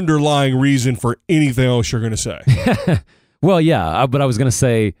the underlying reason for anything else you're going to say. Well, yeah, but I was going to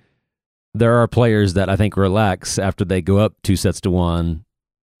say there are players that I think relax after they go up 2-1,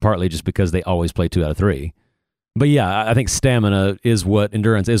 partly just because they always play 2 out of 3. But yeah, I think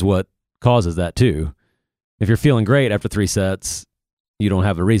endurance is what causes that too. If you're feeling great after 3 sets, you don't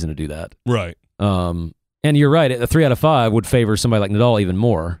have a reason to do that. Right. And you're right, a 3 out of 5 would favor somebody like Nadal even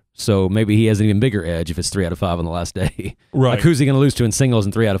more. So maybe he has an even bigger edge if it's 3 out of 5 on the last day. Right. Like who's he going to lose to in singles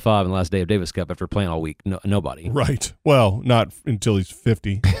and 3 out of 5 on the last day of Davis Cup after playing all week? Nobody. Right. Well, not until he's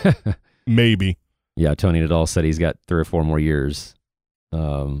 50. Maybe. Yeah, Tony Nadal said he's got 3 or 4 more years.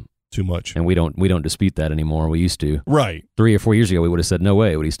 Too much. And we don't dispute that anymore. We used to. Right. 3 or 4 years ago, we would have said, no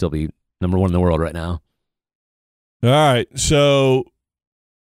way, would he still be number 1 in the world right now? All right. So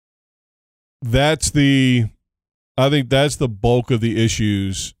I think that's the bulk of the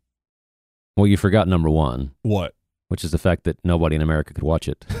issues. Well, you forgot number 1. What? Which is the fact that nobody in America could watch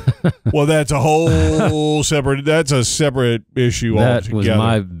it. Well, that's a whole separate issue that altogether. Was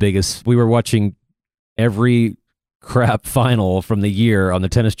my biggest. We were watching every crap final from the year on the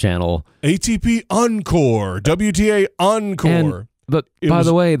Tennis Channel. ATP Encore, WTA Encore. But by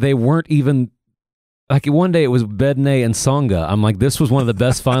the way, they weren't even. Like one day it was Bednay and Tsonga. I'm like, this was one of the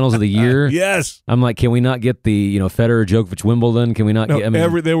best finals of the year. Yes. I'm like, can we not get the Federer, Djokovic, Wimbledon? Can we not get? I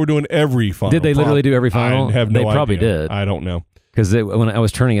mean, they were doing every final. Did they literally do every final? I have no idea. They probably did. I don't know. Because when I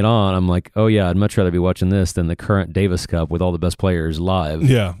was turning it on, I'm like, oh yeah, I'd much rather be watching this than the current Davis Cup with all the best players live.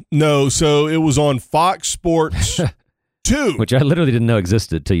 Yeah. No. So it was on Fox Sports 2, which I literally didn't know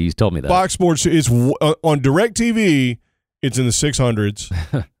existed till you told me that. Fox Sports is on DirecTV. It's in the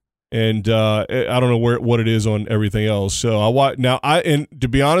 600s. And I don't know what it is on everything else. So I watch now. And to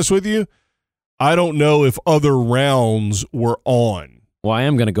be honest with you, I don't know if other rounds were on. Well, I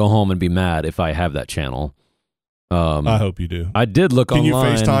am going to go home and be mad if I have that channel. I hope you do. I did look online. Can you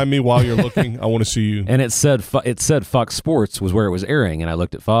FaceTime me while you're looking? I want to see you. And it said Fox Sports was where it was airing, and I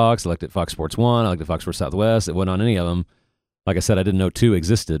looked at Fox. I looked at Fox Sports 1. I looked at Fox Sports Southwest. It wasn't on any of them. Like I said, I didn't know 2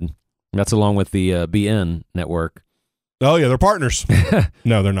 existed. That's along with the BN network. Oh yeah, they're partners.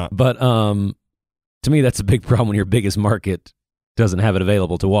 No, they're not. But to me, that's a big problem when your biggest market doesn't have it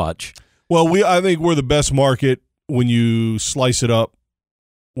available to watch. Well, I think we're the best market when you slice it up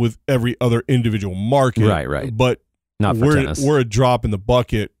with every other individual market. Right. But not for tennis. We're a drop in the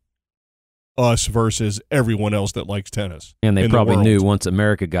bucket, us versus everyone else that likes tennis. And they probably knew once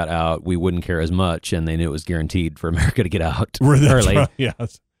America got out, we wouldn't care as much, and they knew it was guaranteed for America to get out early. Right,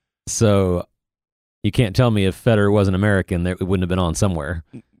 yes. So you can't tell me if Federer wasn't American, it wouldn't have been on somewhere.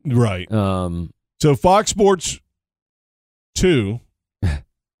 Right. So Fox Sports 2,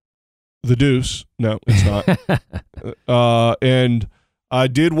 The Deuce. No, it's not. And I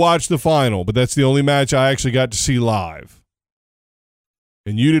did watch the final, but that's the only match I actually got to see live.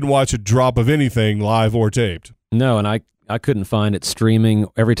 And you didn't watch a drop of anything live or taped. No, and I couldn't find it streaming.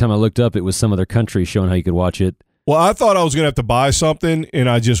 Every time I looked up, it was some other country showing how you could watch it. Well, I thought I was going to have to buy something, and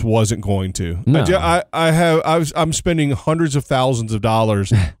I just wasn't going to. No. I'm spending hundreds of thousands of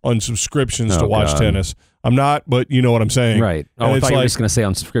dollars on subscriptions to watch tennis. I'm not, but you know what I'm saying. Right. Oh, I thought you were just going to say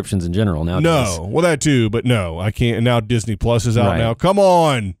on subscriptions in general now. No. Well, that too, but no, I can't. And now Disney Plus is out now. Come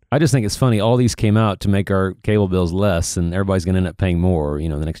on. I just think it's funny. All these came out to make our cable bills less, and everybody's going to end up paying more, the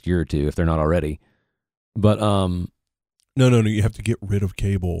next year or two if they're not already. But No, you have to get rid of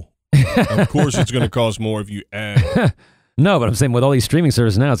cable. Of course it's going to cost more if you add. No, but I'm saying with all these streaming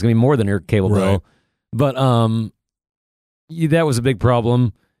services now, it's going to be more than your cable bill. But that was a big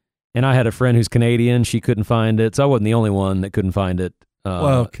problem. And I had a friend who's Canadian. She couldn't find it. So I wasn't the only one that couldn't find it.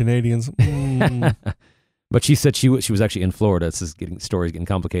 Well, Canadians. But she said she was actually in Florida. This is story's getting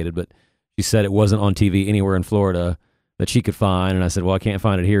complicated. But she said it wasn't on TV anywhere in Florida that she could find. And I said, well, I can't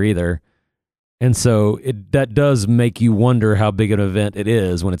find it here either. And so that does make you wonder how big an event it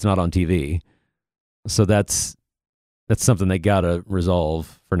is when it's not on TV. So that's something they got to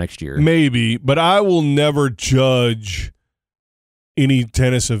resolve for next year. Maybe, but I will never judge any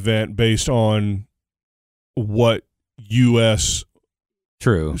tennis event based on what U.S.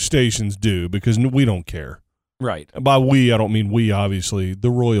 stations do because we don't care. Right. By we, I don't mean we, obviously,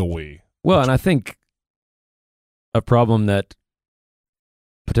 the royal we. Well, and I think a problem that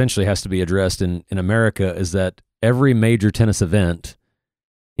potentially has to be addressed in America is that every major tennis event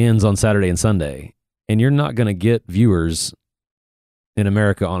ends on Saturday and Sunday, and you're not going to get viewers in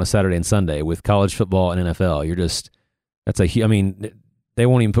America on a Saturday and Sunday with college football and NFL. They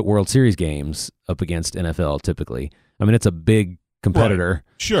won't even put World Series games up against NFL typically. I mean, it's a big competitor.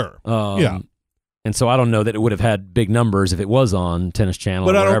 Right. Sure. Yeah. And so I don't know that it would have had big numbers if it was on Tennis Channel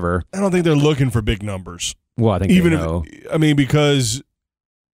or wherever. I don't think they're looking for big numbers. Well, I think even they know. Because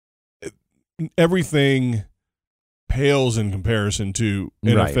everything pales in comparison to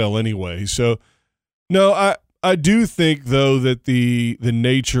NFL anyway. So, no, I do think, though, that the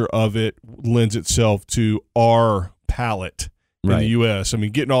nature of it lends itself to our palate in the U.S. I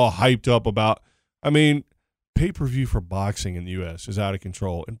mean, getting all hyped up about, pay-per-view for boxing in the U.S. is out of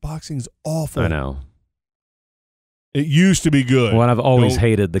control, and boxing's awful. I know. It used to be good. Well, and I've always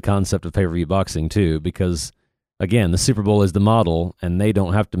hated the concept of pay-per-view boxing, too, because, again, the Super Bowl is the model, and they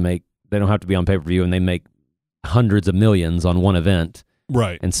don't have to be on pay-per-view, and they make hundreds of millions on one event.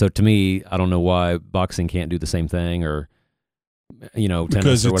 Right. And so to me, I don't know why boxing can't do the same thing or, tennis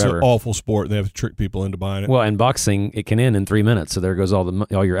because or whatever. It's an awful sport. And they have to trick people into buying it. Well, and boxing, it can end in 3 minutes. So there goes all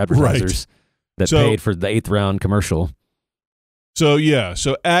your advertisers that paid for the 8th round commercial. So, yeah.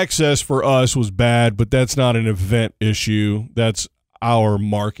 So access for us was bad, but that's not an event issue. That's our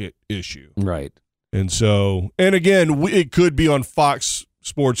market issue. Right. And so, and again, it could be on Fox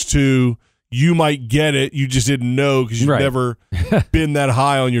Sports 2. You might get it. You just didn't know because you've never been that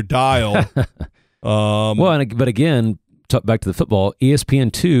high on your dial. But again, back to the football,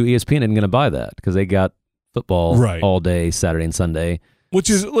 ESPN isn't going to buy that because they got football all day, Saturday and Sunday. Which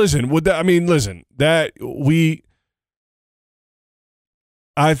is,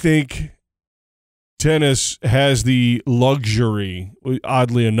 I think tennis has the luxury,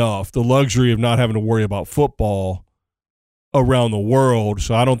 oddly enough, of not having to worry about football around the world,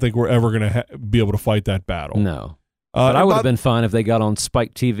 so I don't think we're ever going to be able to fight that battle. No. But I would have been fine if they got on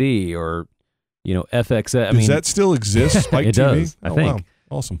Spike TV or, FXX. Does that still exist, Spike it TV? Does, I think.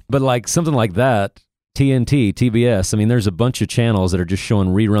 Wow. Awesome. But something like that, TNT, TBS. I mean, there's a bunch of channels that are just showing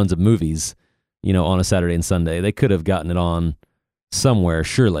reruns of movies, on a Saturday and Sunday. They could have gotten it on somewhere,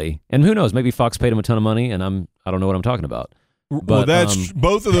 surely. And who knows? Maybe Fox paid them a ton of money, and I don't know what I'm talking about. But, that's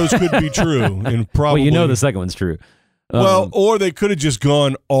both of those could be true, and probably. Well, the second one's true. Or they could have just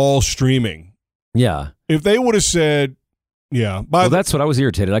gone all streaming. Yeah. If they would have said, yeah. That's what I was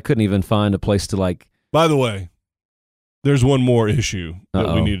irritated. I couldn't even find a place to like. By the way, there's one more issue that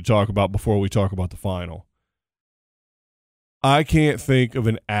we Uh-oh. need to talk about before we talk about the final. I can't think of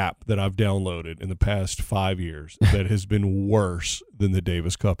an app that I've downloaded in the past 5 years that has been worse than the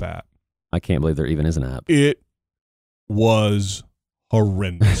Davis Cup app. I can't believe there even is an app. It was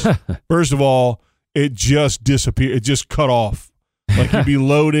horrendous. First of all, it just disappeared. It just cut off. Like you'd be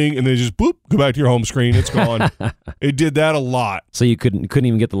loading and then just boop, go back to your home screen. It's gone. It did that a lot. So you couldn't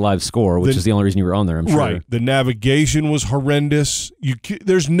even get the live score, which is the only reason you were on there, I'm sure. Right. The navigation was horrendous.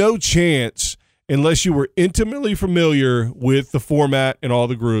 There's no chance, unless you were intimately familiar with the format and all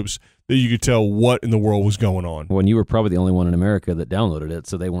the groups, that you could tell what in the world was going on. Well, and you were probably the only one in America that downloaded it,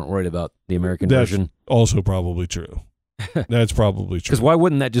 so they weren't worried about the American version. Also probably true. That's probably true. Because why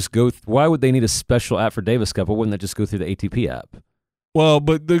wouldn't that just go? Why would they need a special app for Davis Cup? Why wouldn't that just go through the ATP app? Well,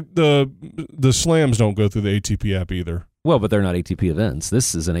 but the slams don't go through the ATP app either. Well, but they're not ATP events.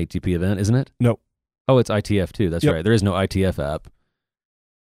 This is an ATP event, isn't it? No. Oh, it's ITF too. That's Yep. right. There is no ITF app.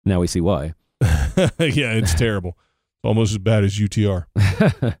 Now we see why. Yeah, it's terrible. Almost as bad as UTR.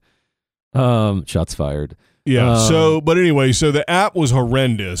 Shots fired. Yeah. But anyway, so the app was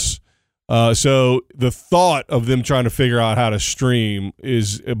horrendous. So the thought of them trying to figure out how to stream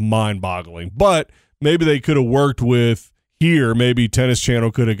is mind-boggling. But maybe they could have worked with here. Maybe Tennis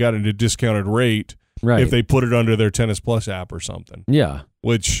Channel could have gotten a discounted rate if they put it under their Tennis Plus app or something. Yeah.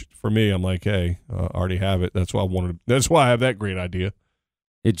 Which for me, I'm like, hey, I already have it. That's why That's why I have that great idea.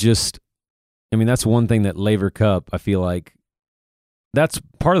 It just, that's one thing that Laver Cup, I feel like, that's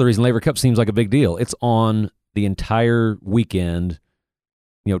part of the reason Laver Cup seems like a big deal. It's on the entire weekend,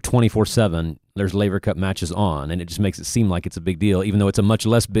 24/7. There's Laver Cup matches on, and it just makes it seem like it's a big deal, even though it's a much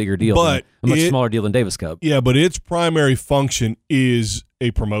less bigger deal, a much smaller deal than Davis Cup. Yeah, but its primary function is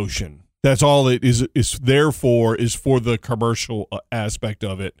a promotion. That's all it is there for, is for the commercial aspect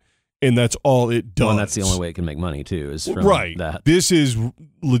of it, and that's all it does. Well, and that's the only way it can make money, too, is from that. This is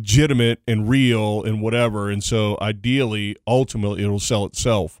legitimate and real and whatever, and so ideally, ultimately, it'll sell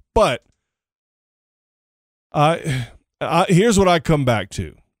itself. But here's what I come back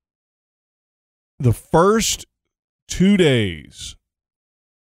to. The first 2 days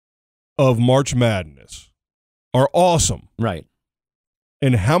of March Madness are awesome. Right.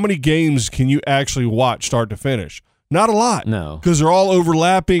 And how many games can you actually watch start to finish? Not a lot. No. Because they're all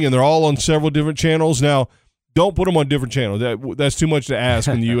overlapping and they're all on several different channels. Now, don't put them on different channels. That's too much to ask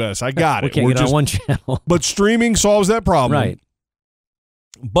in the U.S. I got it. We can't get on one channel. But streaming solves that problem. Right.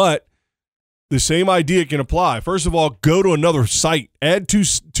 But the same idea can apply. First of all, go to another site. Add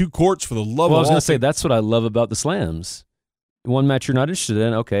two courts for the love of all. Well, I was going to say, that's what I love about the slams. One match you're not interested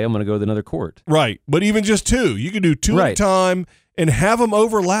in, okay, I'm going to go to another court. Right. But even just two. You can do two at a time and have them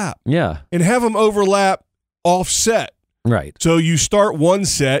overlap. Yeah. And have them overlap offset. Right. So you start one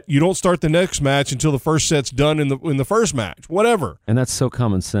set, you don't start the next match until the first set's done in the first match. Whatever. And that's so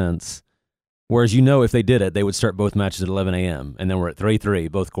common sense. Whereas, if they did it, they would start both matches at 11 a.m. and then we're at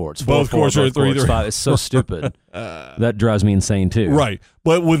 3-3, both courts. Both courts are at 3-3. It's so stupid. That drives me insane, too. Right.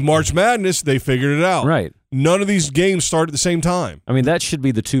 But with March Madness, they figured it out. Right. None of these games start at the same time. That should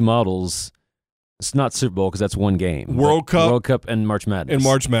be the two models. It's not Super Bowl because that's one game. World Cup and March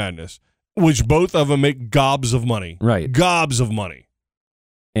Madness. Which both of them make gobs of money. Right. Gobs of money.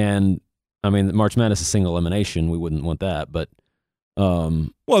 And, March Madness is single elimination. We wouldn't want that, but...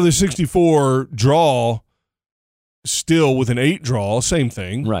 Well, the 64 draw, still with an 8 draw, same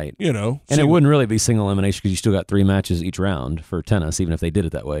thing. Right. And it wouldn't really be single elimination because you still got 3 matches each round for tennis, even if they did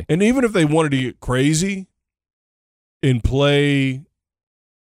it that way. And even if they wanted to get crazy and play,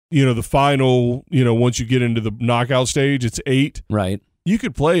 the final, once you get into the knockout stage, it's 8. Right. You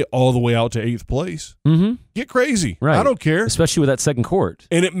could play all the way out to 8th place. Mm-hmm. Get crazy. Right. I don't care. Especially with that second court.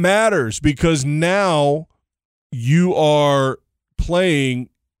 And it matters because now you are playing,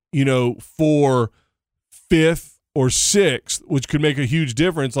 for 5th or 6th, which could make a huge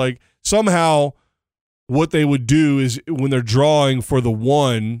difference. Like somehow what they would do is when they're drawing for the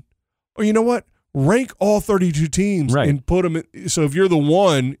 1, or you know what? Rank all 32 teams and put them in. So if you're the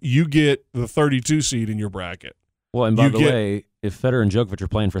 1, you get the 32 seed in your bracket. Well, and by the way, if Federer and Djokovic are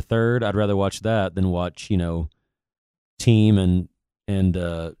playing for 3rd, I'd rather watch that than watch, Team and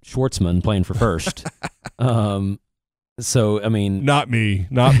Schwartzman playing for 1st. So, Not me.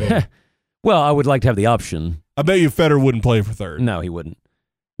 Well, I would like to have the option. I bet you Federer wouldn't play for third. No, he wouldn't.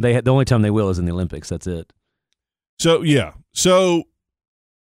 The only time they will is in the Olympics. That's it. So, yeah. So,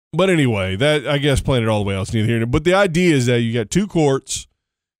 but anyway, that, I guess, playing it all the way else, neither here. But the idea is that you got 2 courts,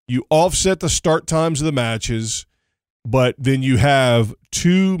 you offset the start times of the matches, but then you have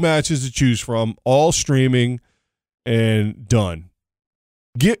 2 matches to choose from, all streaming, and done.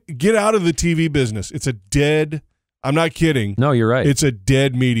 Get out of the TV business. It's a dead, I'm not kidding. No, you're right. It's a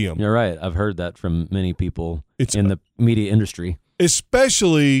dead medium. You're right. I've heard that from many people in the media industry.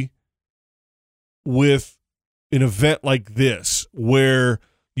 Especially with an event like this, where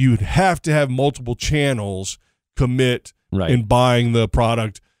you'd have to have multiple channels commit in buying the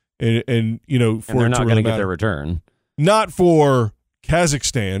product, and you know, for they're it not to going really to get matter. their return. Not for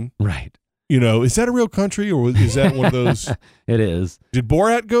Kazakhstan, right? You know, is that a real country, or is that one of those? It is. Did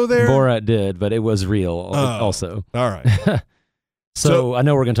Borat go there? Borat did, but it was real also. All right. So I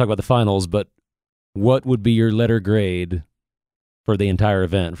know we're going to talk about the finals, but what would be your letter grade for the entire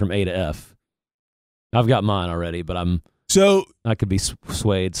event from A to F? I've got mine already, but I could be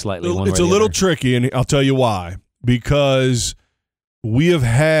swayed slightly one way or the other. It's a little tricky, and I'll tell you why. Because we have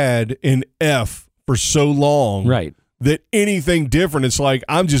had an F for so long, right? That anything different, it's like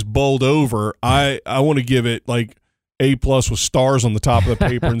I'm just bowled over. I want to give it like A+ with stars on the top of the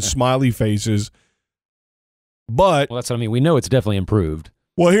paper and smiley faces. But that's what I mean. We know it's definitely improved.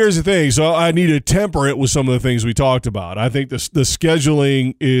 Well, here's the thing. So I need to temper it with some of the things we talked about. I think the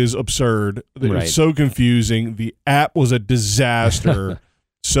scheduling is absurd. Right. It's so confusing. The app was a disaster.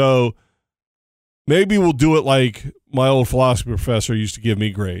 So maybe we'll do it like my old philosophy professor used to give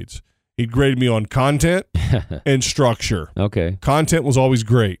me grades. He'd grade me on content and structure. Okay. Content was always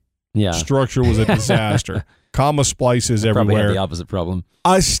great. Yeah. Structure was a disaster. Comma splices everywhere. Probably had the opposite problem.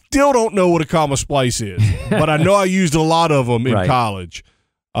 I still don't know what a comma splice is, but I know I used a lot of them in college.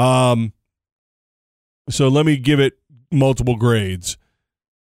 So let me give it multiple grades.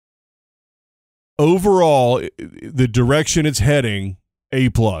 Overall, the direction it's heading, A+.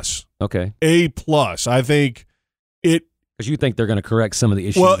 Okay. A+. I think it. Because you think they're going to correct some of the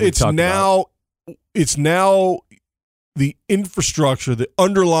issues. Well, it's now the infrastructure, the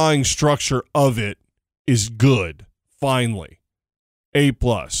underlying structure of it is good. Finally, A+.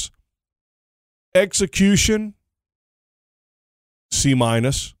 Execution, C-.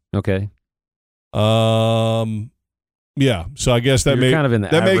 Okay. Yeah. So I guess that kind of in the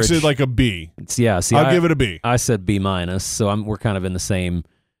average. Makes it like a B. See, I'll give it a B. I said B-, so we're kind of in the same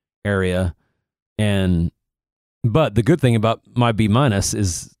area. But the good thing about my B-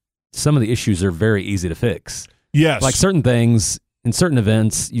 is some of the issues are very easy to fix. Yes. Like certain things in certain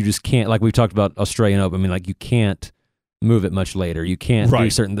events, you just can't. Like we talked about Australian Open. I mean, like you can't move it much later. You can't do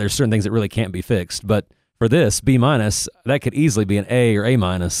certain. There's certain things that really can't be fixed. But for this B-, that could easily be an A or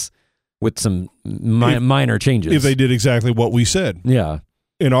A- with some minor changes. If they did exactly what we said. Yeah.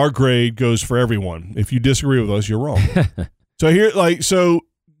 And our grade goes for everyone. If you disagree with us, you're wrong. So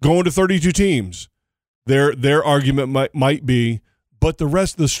going to 32 teams, their argument might be, but the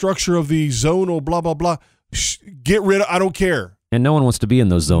rest of the structure of the zonal blah blah blah, get rid of. I don't care. And no one wants to be in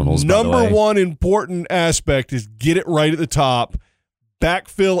those zonals. Number one important aspect is get it right at the top.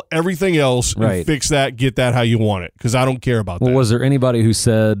 Backfill everything else and fix that, get that how you want it, because I don't care about that. Well, was there anybody who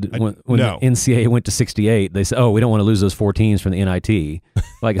said when no. the NCAA went to 68, they said, oh, we don't want to lose those 4 teams from the NIT?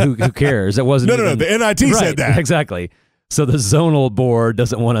 Like, who cares? It wasn't No, the NIT said that. Exactly. So the zonal board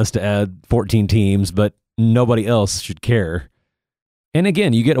doesn't want us to add 14 teams, but nobody else should care. And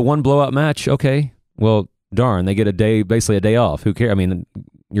again, you get a 1 blowout match, okay, well, darn, they get basically a day off. Who cares? I mean,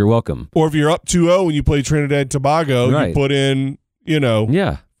 you're welcome. Or if you're up 2-0 and you play Trinidad and Tobago, you put in,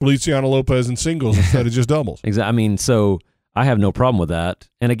 Feliciano Lopez in singles instead of just doubles. Exactly. I mean, so I have no problem with that.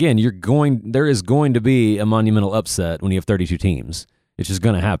 And again, there is going to be a monumental upset when you have 32 teams. It's just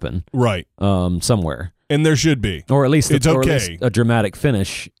going to happen. Right. Somewhere. And there should be. Or at least it's okay. Or at least a dramatic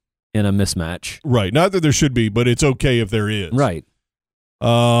finish in a mismatch. Right. Not that there should be, but it's okay if there is. Right.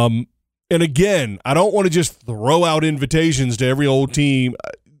 And again, I don't want to just throw out invitations to every old team.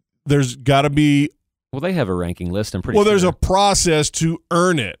 There's got to be. Well, they have a ranking list. I'm pretty sure. Well, there's a process to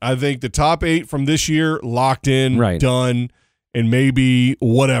earn it. I think the top 8 from this year locked in, done, and maybe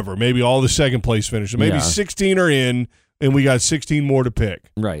whatever. Maybe all the second place finishers. Maybe 16 are in, and we got 16 more to pick.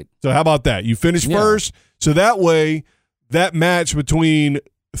 Right. So how about that? You finish first, so that way that match between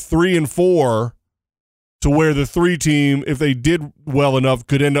 3 and 4 to where the 3 team, if they did well enough,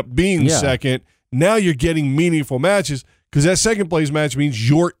 could end up being second. Now you're getting meaningful matches because that second place match means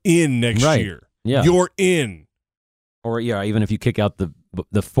you're in next year. Yeah. You're in. Or even if you kick out the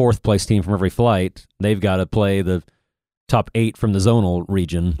 4th place team from every flight, they've got to play the top 8 from the zonal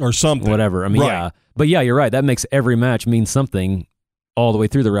region or something. Whatever. I mean, right. yeah. But yeah, you're right. That makes every match mean something all the way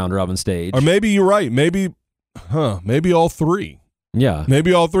through the round robin stage. Or maybe you're right. Maybe all 3. Yeah.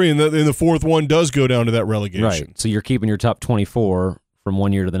 Maybe all 3, and the fourth one does go down to that relegation. Right. So you're keeping your top 24 from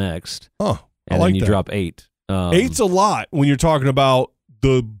one year to the next. Huh. And then you drop 8. 8's a lot when you're talking about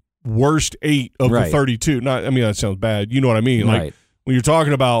the worst 8 of the 32. That sounds bad. You know what I mean? Like when you're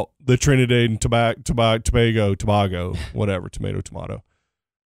talking about the Trinidad and Tobago, whatever, tomato.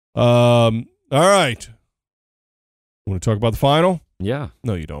 All right. Want to talk about the final? Yeah.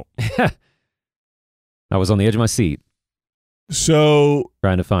 No, you don't. I was on the edge of my seat. So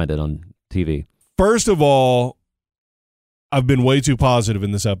trying to find it on TV. First of all, I've been way too positive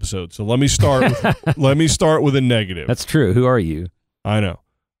in this episode. So let me start with a negative. That's true. Who are you? I know.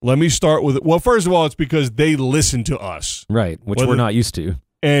 Let me start with first of all, it's because they listen to us. Right, which we're not used to.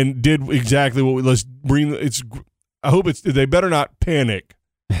 And did exactly what let's bring I hope they better not panic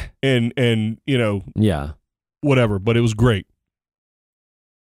and whatever, but it was great.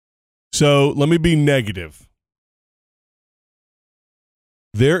 So let me be negative.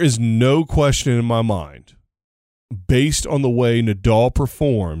 There is no question in my mind, based on the way Nadal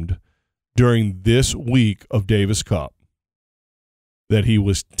performed during this week of Davis Cup, that he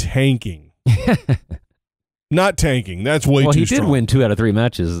was tanking. Not tanking. That's way too strong. Well, he did win 2 out of 3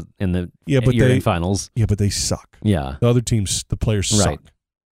 matches in the year-end finals. Yeah, but they suck. Yeah. The other teams, the players suck.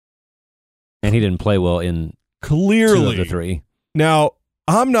 And he didn't play well in clearly 2 of the 3. Now,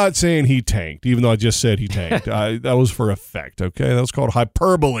 I'm not saying he tanked, even though I just said he tanked. That was for effect, okay? That was called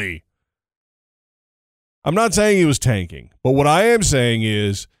hyperbole. I'm not saying he was tanking, but what I am saying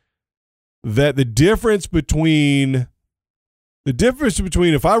is that the difference between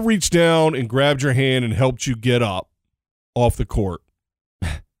if I reached down and grabbed your hand and helped you get up off the court,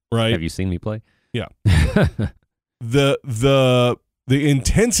 right? Have you seen me play? Yeah. the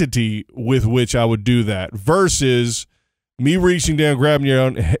intensity with which I would do that versus me reaching down,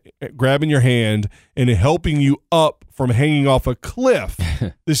 grabbing your hand, and helping you up from hanging off a cliff.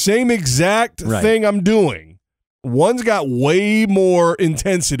 The same exact thing I'm doing. One's got way more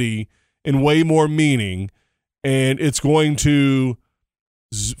intensity and way more meaning, and it's going to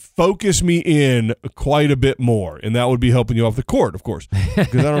focus me in quite a bit more, and that would be helping you off the court, of course,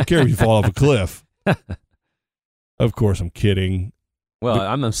 because I don't care if you fall off a cliff. Of course, I'm kidding. Well,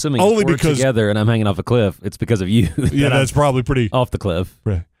 I'm assuming only if we're together and I'm hanging off a cliff, it's because of you. Yeah, that's probably pretty off the cliff.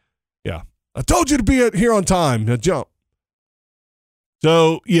 Right. Yeah, I told you to be here on time. Now jump.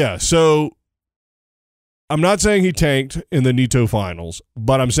 So I'm not saying he tanked in the Nito finals,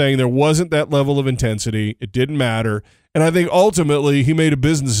 but I'm saying there wasn't that level of intensity. It didn't matter, and I think ultimately he made a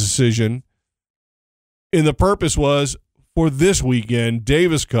business decision. And the purpose was for this weekend,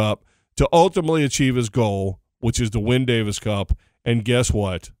 Davis Cup, to ultimately achieve his goal, which is to win Davis Cup. And guess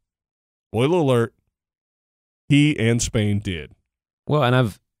what? Spoiler alert, he and Spain did. Well,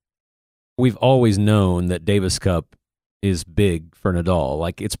 and we've always known that Davis Cup is big for Nadal.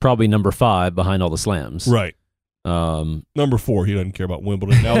 Like, it's probably number 5 behind all the slams. Right. Number 4, he doesn't care about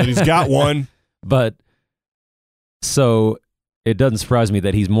Wimbledon now that he's got one. But so it doesn't surprise me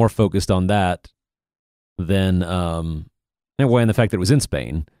that he's more focused on that than and the fact that it was in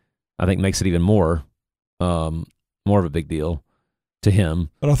Spain, I think makes it even more of a big deal to him.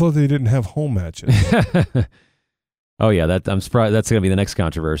 But I thought they didn't have home matches. Oh yeah, I'm surprised that's going to be the next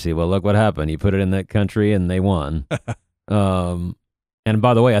controversy. Well, look what happened. You put it in that country and they won. And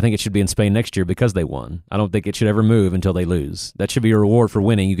by the way, I think it should be in Spain next year because they won. I don't think it should ever move until they lose. That should be a reward for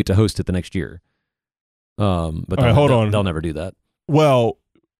winning. You get to host it the next year. But they'll never do that. Well,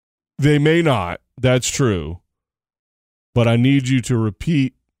 they may not. That's true. But I need you to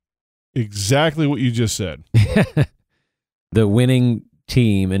repeat exactly what you just said. The winning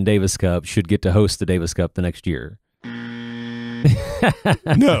team in Davis Cup should get to host the Davis Cup the next year.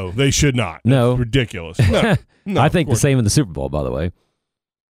 No, they should not. No. That's ridiculous. No, I think the same in the Super Bowl, by the way.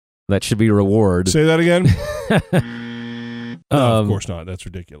 That should be a reward. Say that again? No, of course not. That's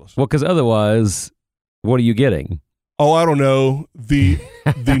ridiculous. Well, because otherwise, what are you getting? Oh, I don't know. The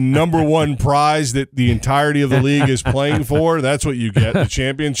number 1 prize that the entirety of the league is playing for, that's what you get, the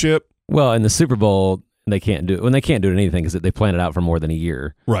championship. Well, in the Super Bowl, they can't do it. When they can't do anything because they plan it out for more than a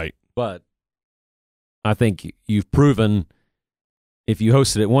year. Right. But I think you've proven if you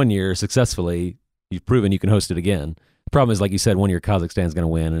hosted it 1 year successfully, you've proven you can host it again. The problem is, like you said, 1 year Kazakhstan's going to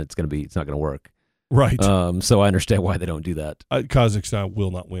win, and it's not going to work. Right. So I understand why they don't do that. Kazakhstan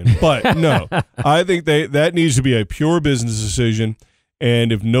will not win. But no, I think that needs to be a pure business decision.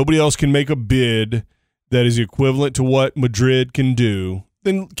 And if nobody else can make a bid that is equivalent to what Madrid can do,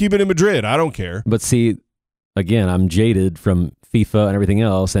 then keep it in Madrid. I don't care. But see, again, I'm jaded from FIFA and everything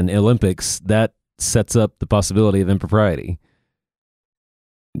else, and Olympics, that sets up the possibility of impropriety.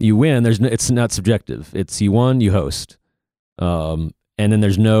 You win, it's not subjective. It's you won, you host. And then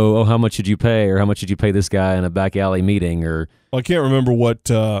there's no, how much did you pay, or how much did you pay this guy in a back alley meeting, or... Well, I can't remember what...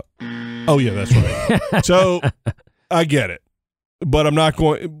 oh, yeah, that's right. So, I get it. But I'm not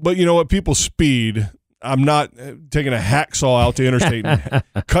going... But you know what? People speed. I'm not taking a hacksaw out to interstate and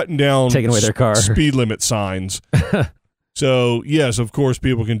cutting down taking away their car. Speed limit signs. So, yes, of course,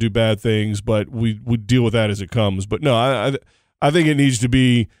 people can do bad things, but we deal with that as it comes. But no, I think it needs to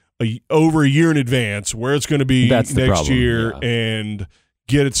be over a year in advance where it's going to be next year, and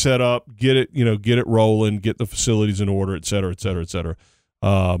get it set up, get it rolling, get the facilities in order, et cetera, et cetera, et cetera.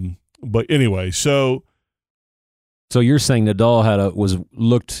 But anyway, so you're saying Nadal was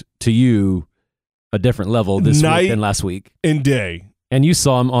looked to you a different level this week than last week and day, and you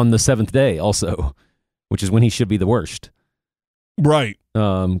saw him on the 7th day also, which is when he should be the worst, right?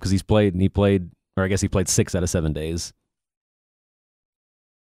 Because he played, or I guess he played 6 out of 7 days.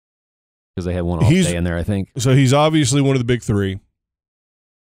 Because they had one off day in there, I think. So he's obviously one of the big three.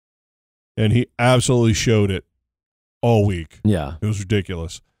 And he absolutely showed it all week. Yeah. It was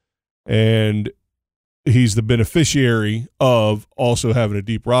ridiculous. And he's the beneficiary of also having a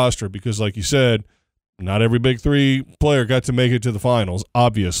deep roster because, like you said, not every big three player got to make it to the finals,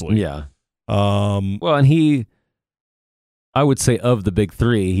 obviously. Yeah. Well, and I would say of the big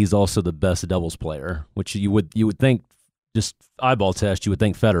three, he's also the best doubles player, which you would think, just eyeball test, you would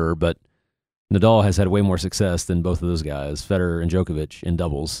think Federer, but Nadal has had way more success than both of those guys, Federer and Djokovic, in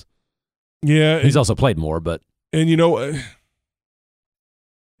doubles. Yeah. He's also played more, but... And, you know,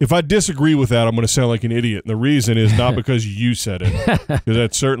 if I disagree with that, I'm going to sound like an idiot. And the reason is not because you said it, because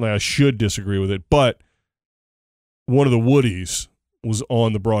that certainly I should disagree with it. But one of the Woodies was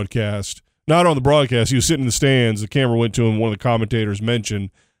on the broadcast. Not on the broadcast. He was sitting in the stands. The camera went to him. One of the commentators mentioned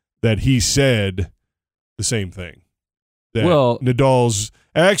that he said the same thing. That Nadal's...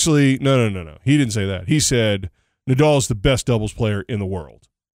 Actually, no. He didn't say that. He said Nadal's the best doubles player in the world.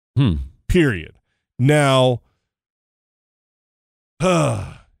 Period. Now,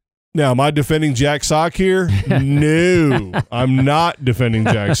 am I defending Jack Sock here? No, I'm not defending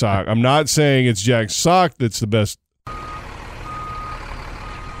Jack Sock. I'm not saying it's Jack Sock that's the best.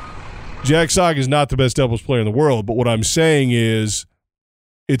 Jack Sock is not the best doubles player in the world, but what I'm saying is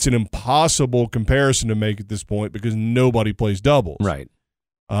it's an impossible comparison to make at this point because nobody plays doubles. Right.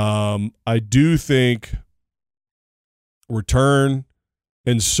 I do think return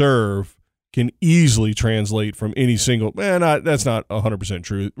and serve can easily translate from any single. That's not 100%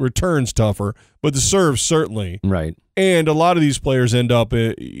 true. Return's tougher, but the serve certainly. Right. And a lot of these players end up,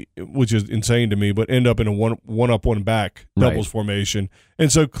 which is insane to me, but end up in a one up, one back doubles formation.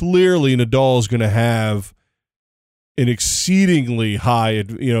 And so clearly Nadal is going to have an exceedingly high,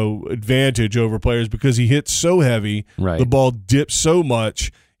 advantage over players because he hits so heavy. Right. The ball dips so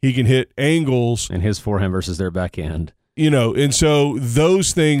much. He can hit angles. And his forehand versus their backhand. And so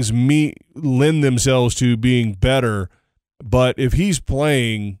those things lend themselves to being better. But if he's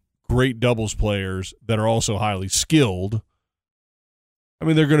playing great doubles players that are also highly skilled, I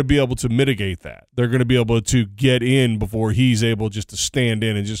mean, they're going to be able to mitigate that. They're going to be able to get in before he's able just to stand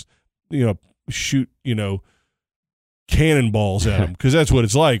in and just, shoot, cannonballs at him. Because that's what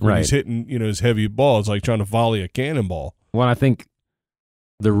it's like when he's hitting, his heavy ball. It's like trying to volley a cannonball. Well, I think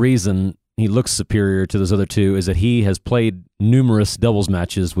the reason he looks superior to those other two is that he has played numerous doubles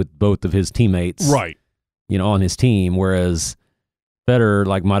matches with both of his teammates, right? On his team, whereas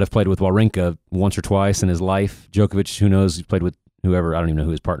Federer might have played with Wawrinka once or twice in his life. Djokovic, who knows, he played with whoever. I don't even know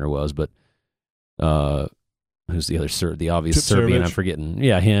who his partner was, but who's the other the obvious Serbian? I'm forgetting.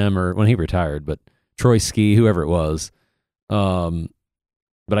 Yeah, him or when he retired, but Troicki, whoever it was.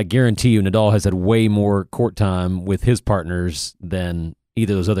 But I guarantee you, Nadal has had way more court time with his partners than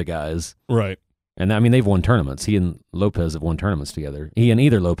either of those other guys. Right. And I mean, they've won tournaments. He and Lopez have won tournaments together. He and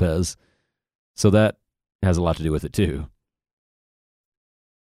either Lopez. So that has a lot to do with it too.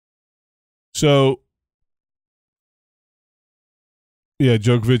 So, yeah,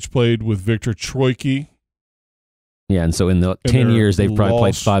 Djokovic played with Victor Troicki. Yeah, and so in the 10 years, they've probably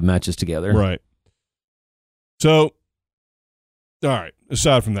played 5 matches together. Right. So, all right,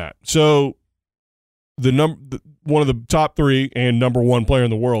 aside from that. So, one of the top 3 and number 1 player in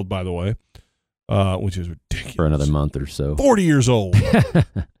the world, by the way, which is ridiculous. For another month or so. 40 years old.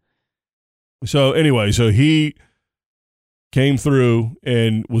 So, anyway, he came through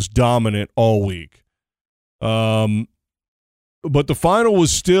and was dominant all week. But the final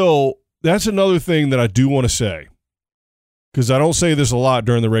was still, that's another thing that I do want to say. because I don't say this a lot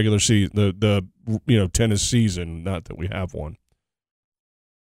during the regular season, the tennis season, not that we have one.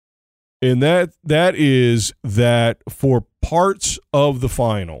 And that is that for parts of the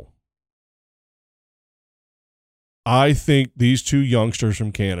final, I think these two youngsters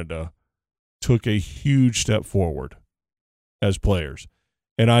from Canada took a huge step forward as players.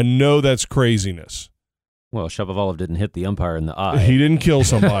 And I know that's craziness. Well, Shapovalov didn't hit the umpire in the eye. He didn't kill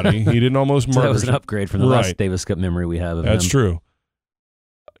somebody. He didn't almost murder. So that was an upgrade from the last Davis Cup memory we have of him. That's true.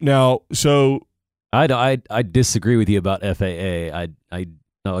 Now, so I disagree with you about FAA.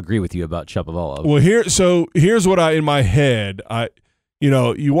 I'll agree with you about Shapovalov. Well, here's what in my head,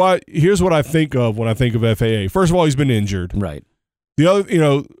 here's what I think of when I think of FAA. First of all, he's been injured. Right. The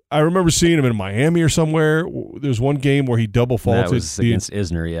other, I remember seeing him in Miami or somewhere. There's one game where he double faulted. That was against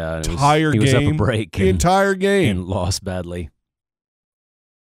Isner, yeah. He was up a break. The entire game. And lost badly.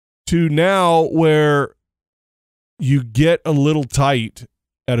 To now where you get a little tight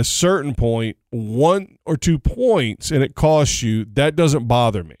at a certain point, 1 or 2 points, and it costs you, that doesn't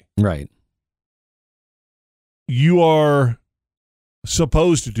bother me. Right. You are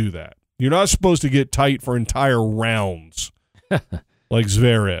supposed to do that. You're not supposed to get tight for entire rounds like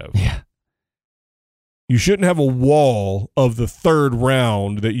Zverev. Yeah. You shouldn't have a wall of the third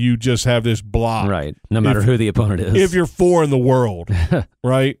round that you just have this block. Right. No matter who the opponent is. If you're 4 in the world,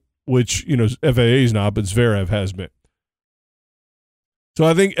 right? Which, FAA is not, but Zverev has been. So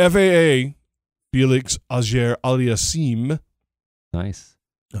I think FAA, Felix Auger-Aliassime. Nice.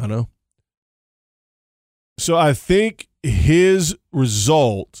 I know. So I think his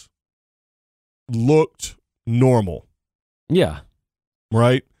result looked normal. Yeah.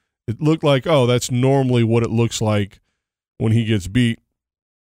 Right? It looked like, that's normally what it looks like when he gets beat.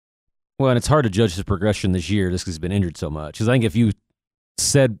 Well, and it's hard to judge his progression this year just because he's been injured so much. Because I think if you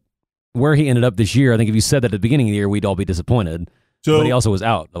said where he ended up this year, I think if you said that at the beginning of the year, we'd all be disappointed. So, but he also was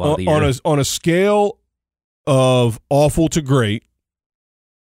out a lot of the year. On a scale of awful to great,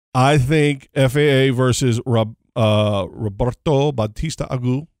 I think FAA versus Roberto Bautista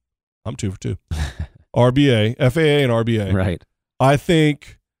Agut, I'm 2 for 2. RBA, FAA and RBA. Right. I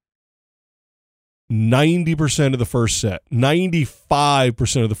think 90% of the first set,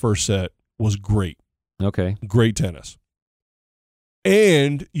 95% of the first set was great. Okay. Great tennis.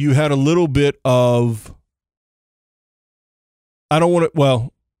 And you had a little bit of,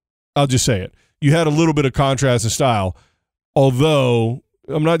 I'll just say it. You had a little bit of contrast in style, although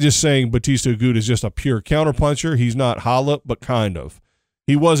I'm not just saying Bautista Agut is just a pure counterpuncher. He's not Halep, but kind of.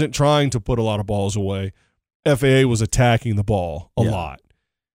 He wasn't trying to put a lot of balls away. FAA was attacking the ball a lot.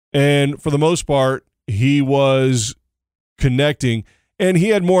 And for the most part, he was connecting, and he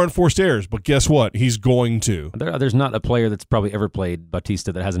had more unforced errors. But guess what? He's going to. There's not a player that's probably ever played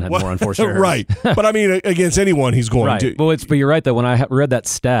Bautista that hasn't had more unforced errors. Right. But I mean, against anyone, he's going to. Well, but you're right, though. When I read that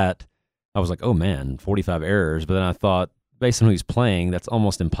stat, I was like, oh, man, 45 errors. But then I thought, based on who he's playing, that's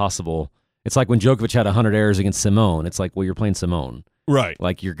almost impossible. It's like when Djokovic had 100 errors against Simone. It's like, well, you're playing Simone. Right.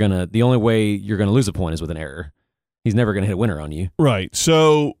 Like the only way you're going to lose a point is with an error. He's never going to hit a winner on you. Right.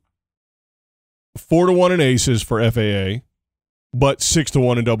 So 4-1 in aces for FAA, but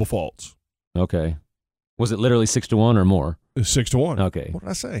 6-1 in double faults. Okay. Was it literally 6-1 or more? 6-1. Okay. What did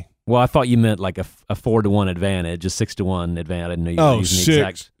I say? Well, I thought you meant like a 4-1 advantage, a 6-1 advantage. I didn't know you were using the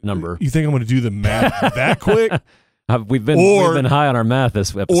exact number. You think I'm going to do the math that quick? We've been high on our math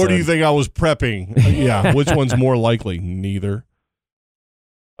this episode. Or do you think I was prepping? Yeah. Which one's more likely? Neither.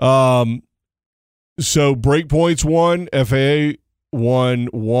 So break points won. FAA won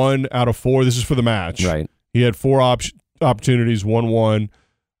 1 out of 4. This is for the match. Right. He had 4 opportunities, 1-1.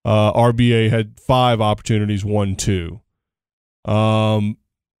 RBA had 5 opportunities, 1-2. And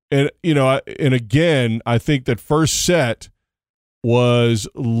again, I think that first set was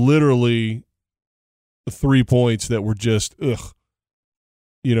literally 3 points that were just ugh.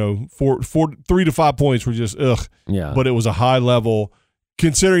 3 to 5 points were just ugh. Yeah. But it was a high level,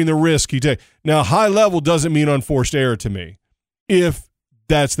 considering the risk he take. Now, high level doesn't mean unforced error to me, if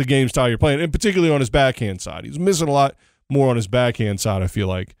that's the game style you're playing, and particularly on his backhand side. He's missing a lot more on his backhand side, I feel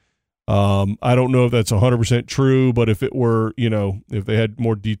like. I don't know if that's 100% true, but if it were, if they had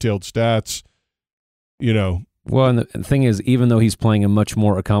more detailed stats, Well, and the thing is, even though he's playing a much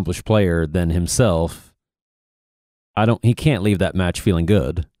more accomplished player than himself, he can't leave that match feeling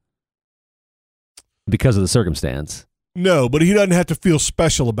good because of the circumstance. No, but he doesn't have to feel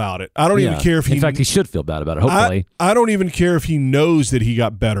special about it. I don't even care if he... In fact, he should feel bad about it, hopefully. I don't even care if he knows that he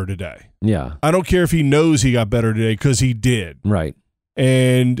got better today. Yeah. I don't care if he knows he got better today, because he did. Right.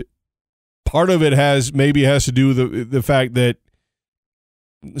 And part of it has to do with the fact that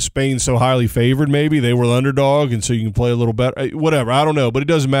Spain's so highly favored. Maybe they were the underdog, and so you can play a little better. Whatever, I don't know, but it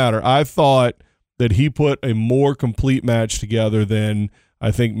doesn't matter. I thought that he put a more complete match together than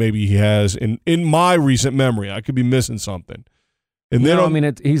I think maybe he has in my recent memory. I could be missing something. And then I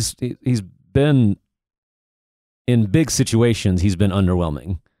mean, he's been in big situations. He's been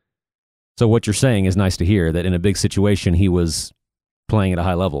underwhelming. So what you're saying is nice to hear, that in a big situation he was playing at a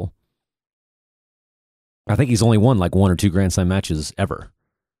high level. I think he's only won like 1 or 2 Grand Slam matches ever.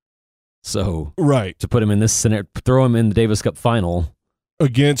 So right, to put him in this scenario, throw him in the Davis Cup final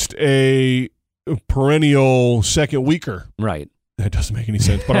against a perennial second weaker. Right. That doesn't make any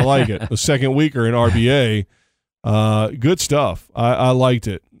sense, but I like it. A second weaker in RBA. Good stuff. I liked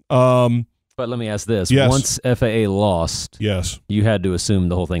it. But let me ask this. Yes. Once FAA lost, yes, you had to assume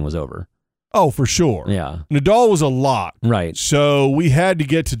the whole thing was over. Oh, for sure. Yeah. Nadal was a lock. Right. So we had to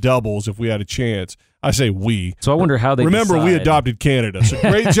get to doubles if we had a chance. I say we. So I wonder how they Remember, we adopted Canada. So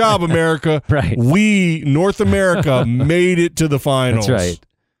great job, America. Right. We, North America, made it to the finals. That's right.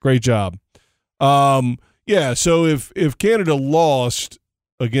 Great job. Yeah, so if Canada lost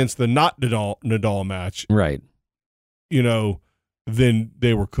against the not Nadal match, right, then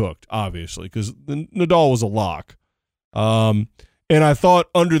they were cooked, obviously, because Nadal was a lock. And I thought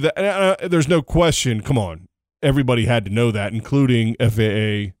under there's no question, come on, everybody had to know that, including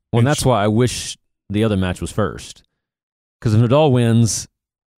FAA. Well, and that's why I wish the other match was first. Because if Nadal wins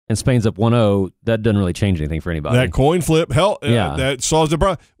and Spain's up 1-0, that doesn't really change anything for anybody. That coin flip, that solves the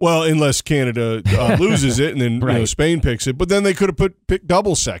problem. Well, unless Canada loses it and then right. Spain picks it. But then they could have picked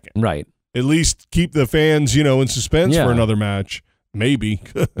double second. Right. At least keep the fans, in suspense for another match. Maybe.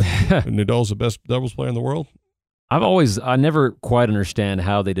 Nadal's the best doubles player in the world. I never quite understand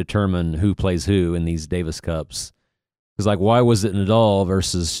how they determine who plays who in these Davis Cups. Because, why was it Nadal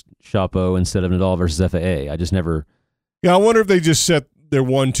versus Shapo instead of Nadal versus FAA? I just never... Yeah, I wonder if they just set their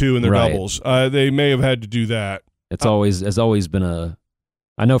 1-2 and their right. doubles. They may have had to do that. It's always been a...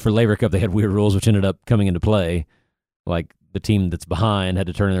 I know for Laver Cup they had weird rules which ended up coming into play. Like the team that's behind had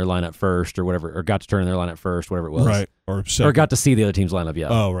to turn in their lineup first or whatever, or got to turn in their lineup first, whatever it was. Right. Or got to see the other team's lineup, yeah.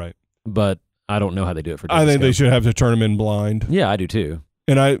 Oh, right. But I don't know how they do it for Davis I think Cup. they should have to turn them in blind. Yeah, I do too.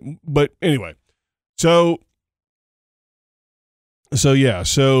 But anyway, so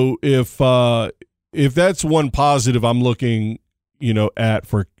if that's one positive I'm looking, at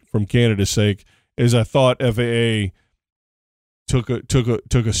from Canada's sake, is I thought FAA took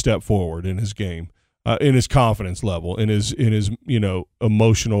a step forward in his game, in his confidence level, in his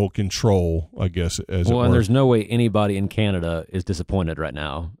emotional control, I guess. And there's no way anybody in Canada is disappointed right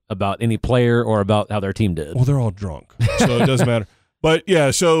now about any player or about how their team did. Well, they're all drunk, so it doesn't matter. But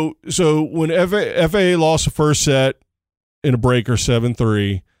yeah, so when FAA lost the first set in a breaker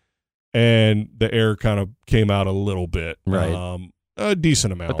 7-3, and the air kind of came out a little bit, right? A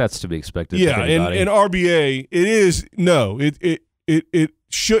decent amount, but that's to be expected. Yeah, and RBA, it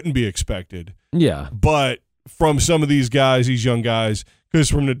shouldn't be expected. Yeah, but from some of these guys, these young guys, because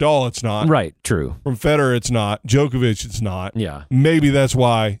from Nadal it's not. Right, true. From Federer it's not. Djokovic it's not. Yeah. Maybe that's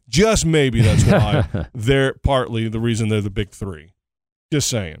why, just maybe that's why, they're partly the reason they're the big three. Just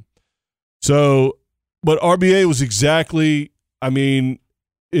saying. So, but RBA was exactly,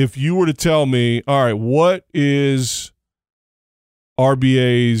 if you were to tell me, all right, what is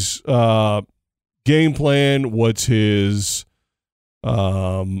RBA's game plan? What's his,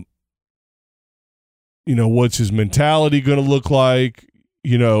 what's his mentality going to look like?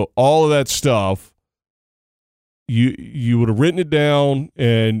 All of that stuff. You would have written it down,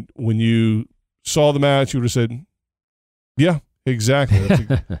 and when you saw the match, you would have said, "Yeah, exactly."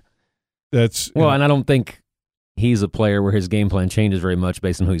 That's well, and I don't think he's a player where his game plan changes very much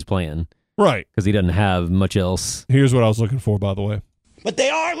based on who he's playing. Right. Because he doesn't have much else. Here's what I was looking for, by the way. But they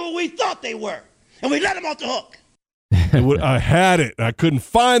are who we thought they were, and we let them off the hook. I had it. I couldn't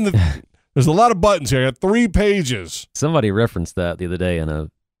find the... There's a lot of buttons here. I got 3 pages. Somebody referenced that the other day in a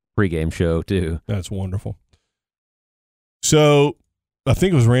pregame show, too. That's wonderful. So, I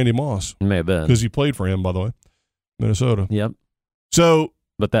think it was Randy Moss. It may have been. Because he played for him, by the way. Minnesota. Yep. So...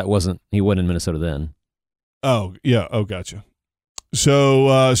 But he wasn't in Minnesota then. Oh, yeah. Oh, gotcha.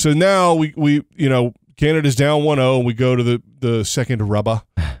 So now we Canada's down 1-0, and we go to the second rubber.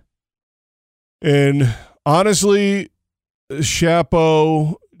 And honestly,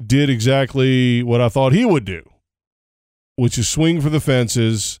 Shapo did exactly what I thought he would do, which is swing for the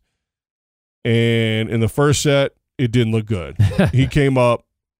fences. And in the first set, it didn't look good. He came up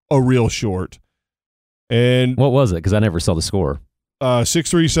a real short. And what was it? Because I never saw the score.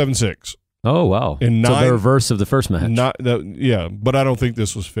 6-3, 7-6. Oh, wow. And so the reverse of the first match. Yeah, but I don't think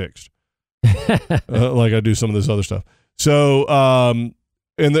this was fixed. Like I do some of this other stuff. So,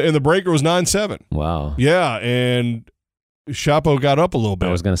 and the breaker was 9-7. Wow. Yeah, and Shapo got up a little bit.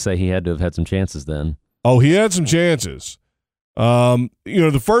 I was going to say he had to have had some chances then. Oh, he had some chances.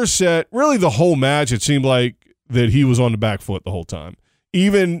 The first set, really the whole match, it seemed like that he was on the back foot the whole time.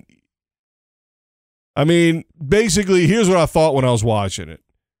 Basically, here's what I thought when I was watching it.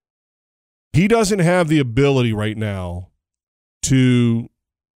 He doesn't have the ability right now to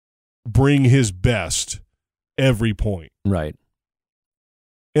bring his best every point. Right.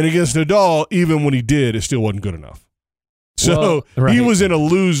 And against Nadal, even when he did, it still wasn't good enough. So right. He was in a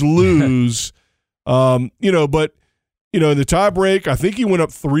lose-lose. But in the tie break, I think he went up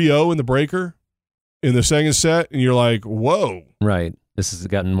 3-0 in the breaker in the second set, and you're like, whoa. Right. This has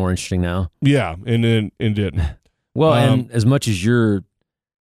gotten more interesting now. Yeah, and then it didn't. Well, and as much as you're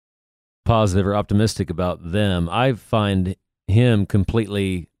positive or optimistic about them, I find him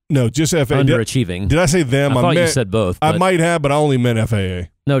completely just FAA. underachieving. Did I say them? I thought you said both. I might have, but I only meant FAA.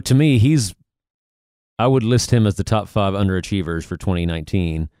 No, to me, I would list him as the top 5 underachievers for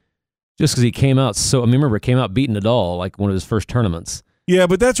 2019. Just because he came out remember, came out beating Nadal like one of his first tournaments. Yeah,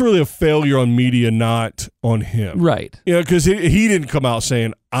 but that's really a failure on media, not on him. Right. Because he didn't come out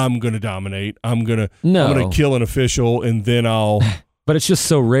saying, I'm going to dominate. I'm going to kill an official, and then I'll... But it's just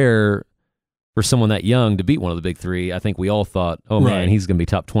so rare for someone that young to beat one of the big three. I think we all thought, man, he's going to be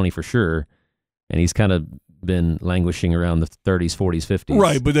top 20 for sure. And he's kind of been languishing around the 30s, 40s, 50s.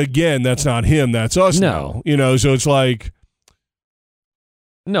 Right, but again, that's not him. That's us now. So it's like...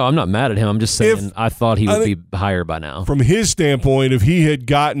 No, I'm not mad at him. I'm just saying I thought he would be higher by now. From his standpoint, if he had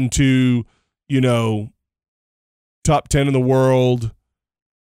gotten to, top 10 in the world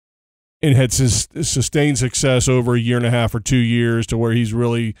and had sustained success over a year and a half or 2 years to where he's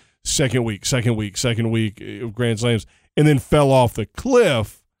really second week of Grand Slams and then fell off the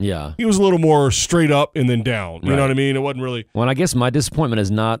cliff, yeah, he was a little more straight up and then down. You know what I mean? It wasn't really... Well, I guess my disappointment is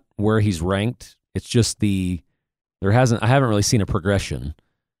not where he's ranked. It's just I haven't really seen a progression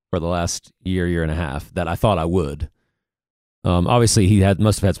for the last year and a half that I thought I would. Obviously, he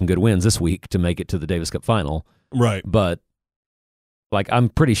must have had some good wins this week to make it to the Davis Cup final. Right. But, I'm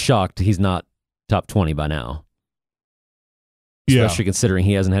pretty shocked he's not top 20 by now. Especially considering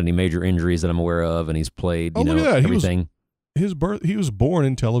he hasn't had any major injuries that I'm aware of, and he's played, everything. He was born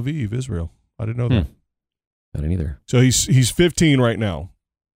in Tel Aviv, Israel. I didn't know that. I didn't either. So he's 15 right now,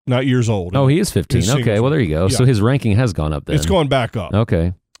 not years old. Oh, he is 15. Okay, well, there you go. Yeah. So his ranking has gone up then. It's gone back up.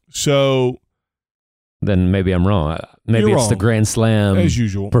 Okay. So then maybe I'm wrong. Maybe it's the Grand Slam as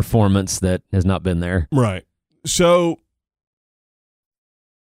usual performance that has not been there. Right. So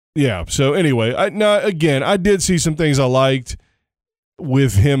yeah. So anyway, I did see some things I liked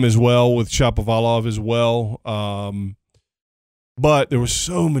with him as well, with Shapovalov as well. But there were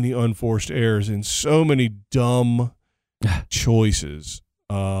so many unforced errors and so many dumb choices.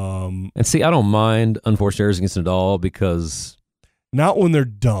 And see, I don't mind unforced errors against Nadal because... Not when they're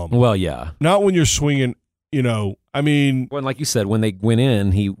dumb. Well, yeah. Not when you're swinging, Well, like you said, when they went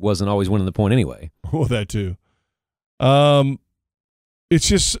in, he wasn't always winning the point anyway. Well, that too. It's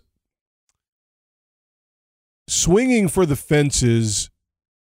just swinging for the fences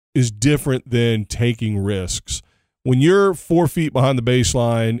is different than taking risks. When you're 4 feet behind the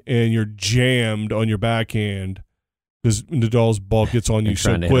baseline and you're jammed on your backhand because Nadal's ball gets on you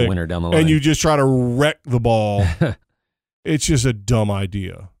so quick, down the line. And you just try to wreck the ball, it's just a dumb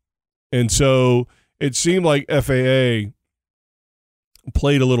idea. And so it seemed like FAA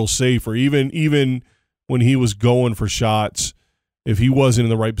played a little safer, even when he was going for shots. If he wasn't in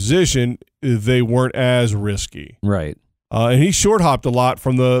the right position, they weren't as risky. Right. And he short hopped a lot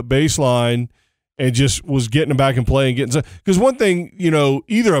from the baseline and just was getting them back in play and getting – because one thing,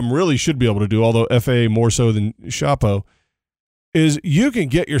 either of them really should be able to do, although FAA more so than Shapo, is you can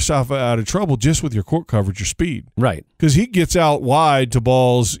get yourself out of trouble just with your court coverage, your speed. Right. Because he gets out wide to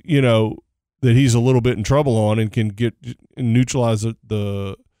balls, that he's a little bit in trouble on and can get and neutralize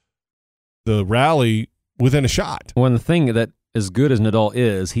the rally within a shot. One thing that as good as Nadal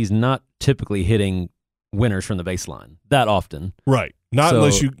is, he's not typically hitting winners from the baseline that often. Right. Not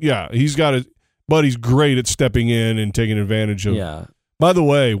unless he's got it, but he's great at stepping in and taking advantage of. Yeah. By the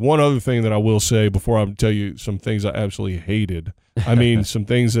way, one other thing that I will say before I tell you some things I absolutely hated. I mean, some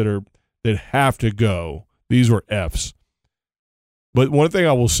things that have to go. These were Fs. But one thing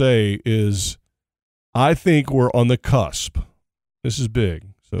I will say is I think we're on the cusp. This is big.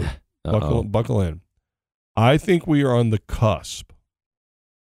 So buckle in. I think we are on the cusp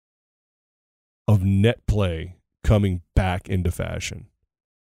of net play coming back into fashion.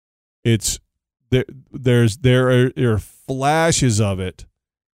 It's there are flashes of it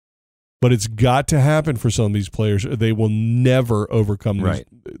But it's got to happen for some of these players. They will never overcome these,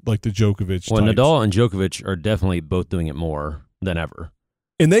 like the Djokovic Well, types. Nadal and Djokovic are definitely both doing it more than ever.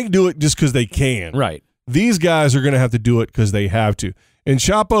 And they do it just because they can. Right. These guys are going to have to do it because they have to. And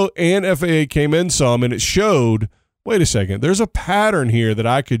Chapo and FAA came in some, and it showed, wait a second, there's a pattern here that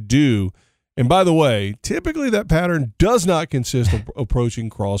I could do. And by the way, typically that pattern does not consist of approaching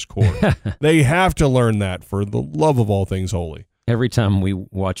cross court. They have to learn that for the love of all things holy. Every time we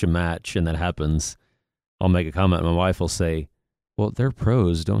watch a match and that happens, I'll make a comment. My wife will say, well, they're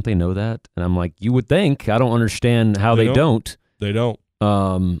pros. Don't they know that? And I'm like, you would think. I don't understand how they don't. They don't.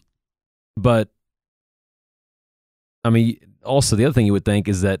 But, I mean, also the other thing you would think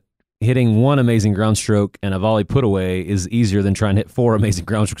is that hitting one amazing ground stroke and a volley put away is easier than trying to hit 4 amazing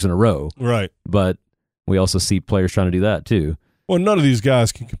ground strokes in a row. Right. But we also see players trying to do that too. Well, none of these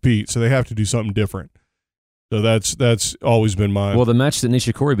guys can compete, so they have to do something different. So that's always been my... Well, the match that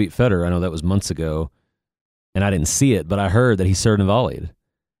Nishikori beat Federer, I know that was months ago, and I didn't see it, but I heard that he served and volleyed.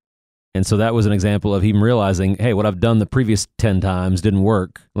 And so that was an example of him realizing, hey, what I've done the previous 10 times didn't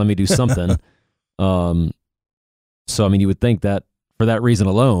work. Let me do something. So, I mean, you would think that for that reason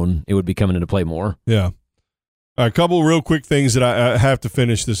alone, it would be coming into play more. Yeah. A couple real quick things that I have to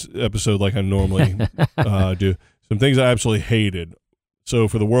finish this episode like I normally do. Some things I absolutely hated. So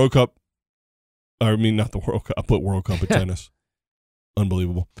for the World Cup, I mean, not the World Cup, I put World Cup of tennis.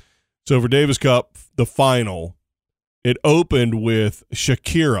 Unbelievable. So for Davis Cup, the final, it opened with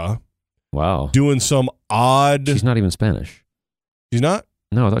Shakira. Wow. Doing some odd... She's not even Spanish. She's not?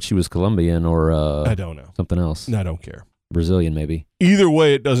 No, I thought she was Colombian or... I don't know. Something else. I don't care. Brazilian, maybe. Either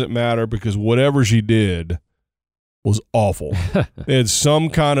way, it doesn't matter because whatever she did was awful. It's some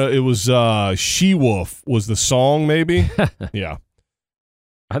kind of... It was She-Wolf was the song, maybe? Yeah.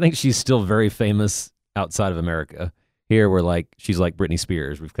 I think she's still very famous outside of America. Here, we're she's like Britney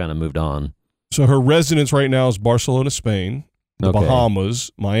Spears. We've kind of moved on. So her residence right now is Barcelona, Spain, the Bahamas,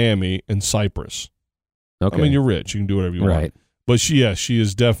 Miami, and Cyprus. Okay. I mean, you're rich. You can do whatever you want. But she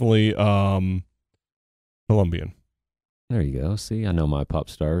is definitely Colombian. There you go. See, I know my pop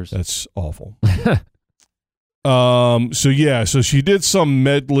stars. That's awful. So she did some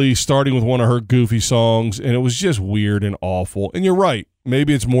medley starting with one of her goofy songs, and it was just weird and awful. And you're right.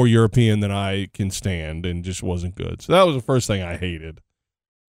 Maybe it's more European than I can stand and just wasn't good. So that was the first thing I hated.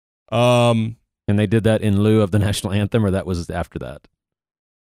 And they did that in lieu of the national anthem, or that was after that?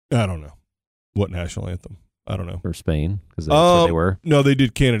 I don't know. What national anthem? I don't know. For Spain, because that's where they were? No, they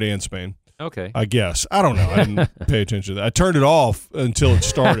did Canada and Spain. Okay. I guess. I don't know. I didn't pay attention to that. I turned it off until it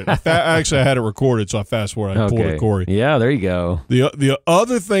started. Actually, I had it recorded, so I fast-forwarded. I pulled it, Corey. Yeah, there you go. The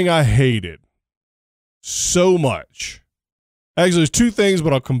other thing I hated so much, actually, there's two things,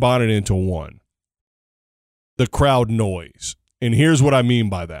 but I'll combine it into one. The crowd noise. And here's what I mean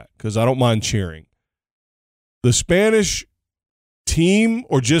by that, because I don't mind cheering. The Spanish team,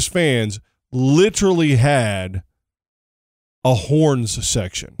 or just fans, literally had a horns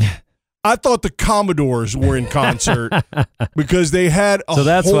section. I thought the Commodores were in concert because they had a So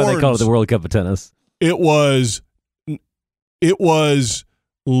that's horns. why they call it the World Cup of Tennis. It was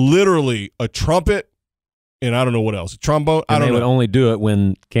literally a trumpet, and I don't know what else. A trombone. And I don't know. They would only do it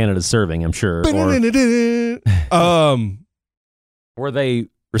when Canada's serving, I'm sure. Were they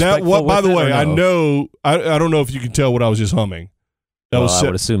respectful by the with it, way, or I no? know. I don't know if you can tell what I was just humming. I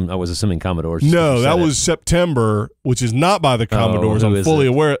was assuming Commodores. No, that was September, which is not by the Commodores. I'm fully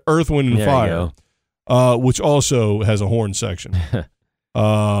aware. Earth, Wind, and Fire, which also has a horn section.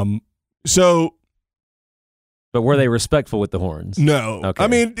 So, but were they respectful with the horns? No. Okay. I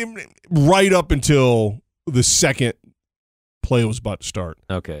mean, right up until the second play was about to start.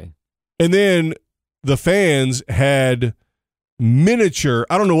 Okay. And then the fans had miniature,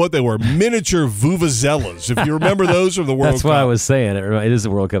 I don't know what they were, miniature vuvuzelas. If you remember those from the World Cup. That's what I was saying. It is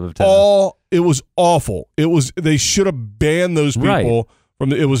the World Cup of Tennis. It was awful. They should have banned those people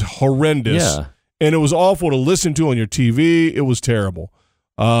from it was horrendous. Yeah. And it was awful to listen to on your TV. It was terrible.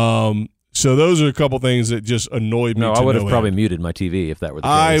 So those are a couple things that just annoyed me. No, I would have probably muted my TV if that were the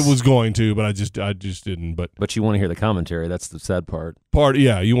case. I was going to, but I just didn't. But you want to hear the commentary. That's the sad part.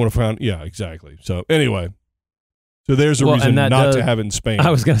 You want to find. Yeah, exactly. So anyway. So there's a reason not to have it in Spain.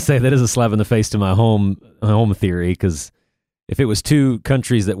 I was going to say that is a slap in the face to my home theory, because if it was two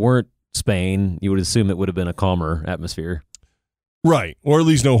countries that weren't Spain, you would assume it would have been a calmer atmosphere. Right, or at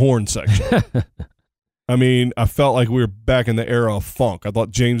least no horn section. I mean, I felt like we were back in the era of funk. I thought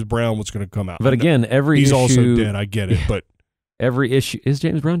James Brown was going to come out. But again, he's also dead. I get it, but every issue is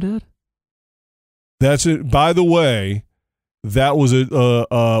James Brown dead? That's it. By the way, that was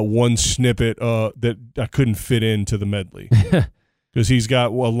a one snippet that I couldn't fit into the medley. because he's got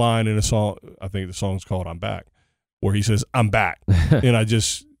a line in a song. I think the song's called "I'm Back," where he says, "I'm back," and I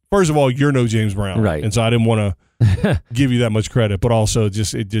just first of all, you're no James Brown, Right. And so I didn't want to give you that much credit, but also it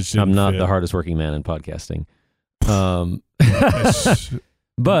just I'm not fit. the hardest working man in podcasting. That's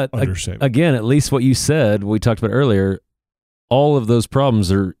But understatement. again, at least what you said, we talked about earlier, all of those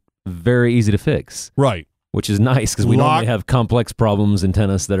problems are very easy to fix, Right. which is nice because we normally have complex problems in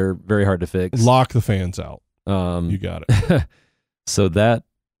tennis that are very hard to fix. Lock the fans out. You got it. So that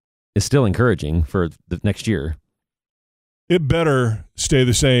is still encouraging for the next year. It better stay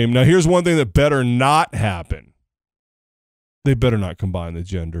the same. Now, here's one thing that better not happen. They better not combine the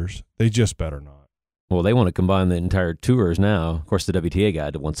genders. They just better not. Well, they want to combine the entire tours now. Of course, the WTA guy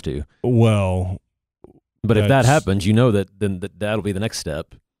wants to. Well, But if that that's- happens, you know that then that'll be the next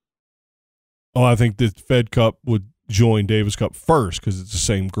step. oh, I think the Fed Cup would join Davis Cup first because it's the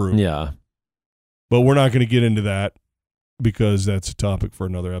same group. Yeah. But we're not going to get into that because that's a topic for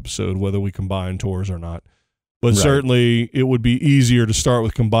another episode, whether we combine tours or not. But Right. certainly it would be easier to start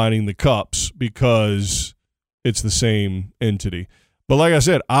with combining the cups because it's the same entity. But like I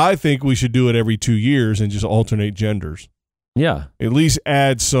said, I think we should do it every 2 years and just alternate genders. Yeah. At least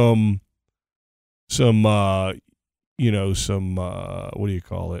add some what do you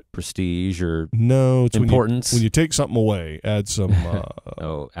call it? Prestige or No, it's importance. when you take something away, add some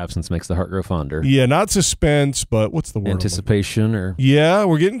absence makes the heart grow fonder. yeah, not suspense, but what's the word? Anticipation or Yeah,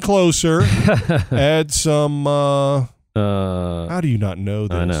 we're getting closer. Add some uh how do you not know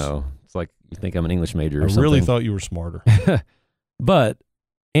this? I know. It's like you think I'm an English major or I something. really thought you were smarter.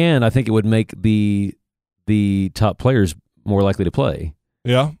 And I think it would make the top players more likely to play.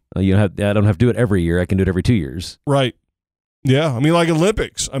 Yeah, I don't have to do it every year. I can do it every 2 years. right. Yeah, I mean like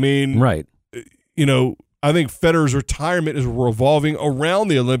Olympics. I mean, Right. I think Federer's retirement is revolving around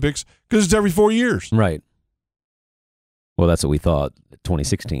the Olympics because it's every 4 years. Right. Well, that's what we thought.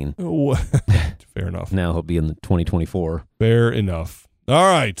 2016. Fair enough. Now he'll be in the 2024. Fair enough. All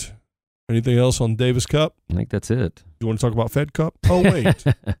right. Anything else on Davis Cup? I think that's it. You want to talk about Fed Cup? Oh, wait.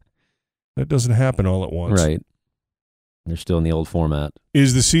 That doesn't happen all at once. Right. They're still in the old format.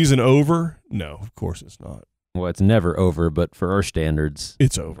 Is the season over? No, of course it's not. Well, it's never over, but for our standards,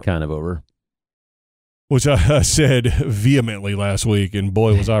 It's over. kind of over. Which I said vehemently last week, and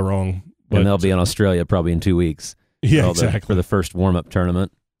boy, was I wrong. And they'll be in Australia probably in 2 weeks. Yeah, for exactly. the first warm-up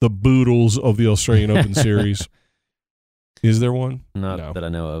tournament. The Boodles of the Australian Open Series. Is there one? Not No. that I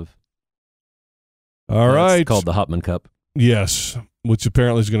know of. All right. It's called the Hopman Cup. Yes, which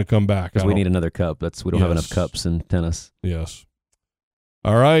apparently is going to come back. Because we need another cup. We don't have enough Yes. cups in tennis. Yes.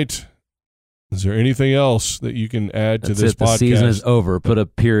 All right. Is there anything else that you can add to That's this it. The podcast? season is over. Put a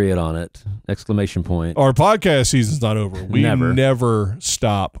period on it. Exclamation point. Our podcast season's not over. We Never. never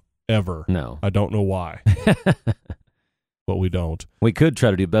stop, ever. No. I don't know why, but we don't. We could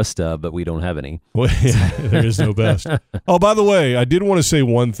try to do best of, but we don't have any. Well, yeah, there is no best. Oh, by the way, I did want to say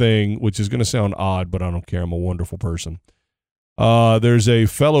one thing, which is going to sound odd, but I don't care. I'm a wonderful person. There's a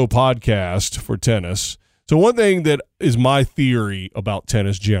fellow podcast for tennis. So one thing that is my theory about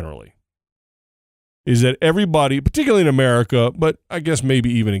tennis generally is that everybody, particularly in America, but I guess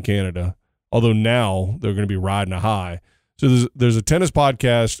maybe even in Canada, although now they're going to be riding a high. So there's a tennis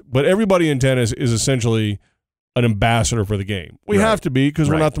podcast, but everybody in tennis is essentially an ambassador for the game. We Right. have to be because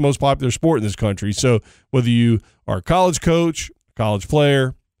we're Right. not the most popular sport in this country. So whether you are a college coach, college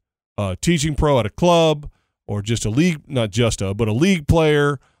player, a teaching pro at a club, or just a league, but a league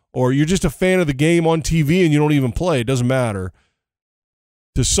player, or you're just a fan of the game on TV and you don't even play, it doesn't matter.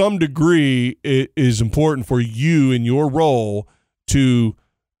 To some degree, it is important for you in your role to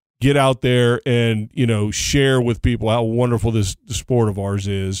get out there and, share with people how wonderful this sport of ours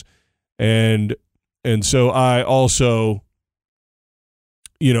is. And so I also,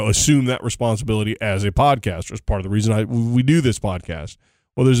 assume that responsibility as a podcaster as part of the reason we do this podcast.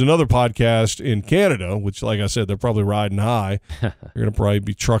 Well, there's another podcast in Canada, which, like I said, they're probably riding high. They're going to probably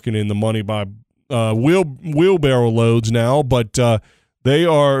be trucking in the money by wheelbarrow loads now, but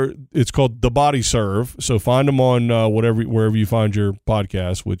it's called The Body Serve. So find them on wherever you find your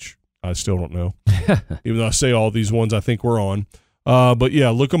podcast, which I still don't know, even though I say all these ones I think we're on. But yeah,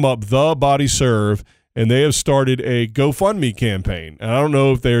 look them up, The Body Serve, and they have started a GoFundMe campaign. And I don't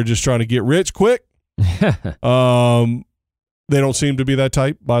know if they're just trying to get rich quick. They don't seem to be that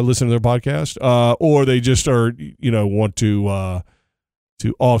type by listening to their podcast, or they just are, want to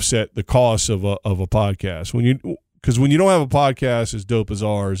offset the cost of a podcast. Because when you don't have a podcast as dope as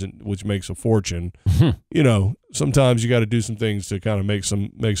ours, and which makes a fortune, sometimes you got to do some things to kind of make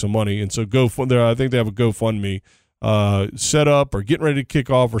some money. And so I think they have a GoFundMe set up or getting ready to kick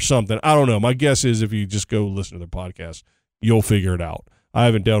off or something. I don't know. My guess is if you just go listen to their podcast, you'll figure it out. I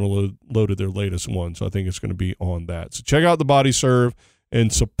haven't downloaded their latest one, so I think it's going to be on that. So check out the Body Serve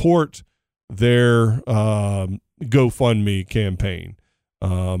and support their GoFundMe campaign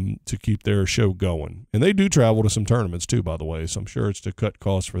to keep their show going. And they do travel to some tournaments too, by the way, so I'm sure it's to cut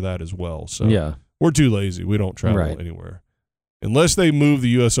costs for that as well. So yeah, we're too lazy. We don't travel anywhere. Unless they move the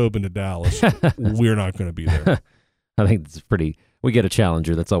U.S. Open to Dallas, we're not going to be there. I think it's pretty. We get a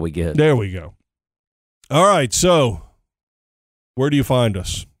challenger. That's all we get. There we go. All right, so where do you find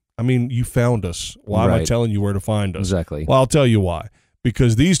us? I mean, you found us. Why am I telling you where to find us? Exactly. Well, I'll tell you why.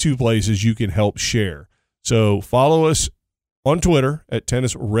 Because these two places you can help share. So follow us on Twitter at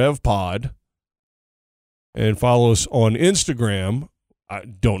Tennis Rev Pod, and follow us on Instagram. I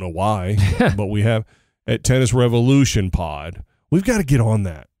don't know why, but we have at Tennis Revolution Pod. We've got to get on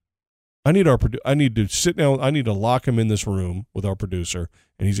that. I need to sit down. I need to lock him in this room with our producer,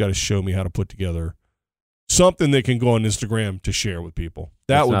 and he's got to show me how to put together something that can go on Instagram to share with people.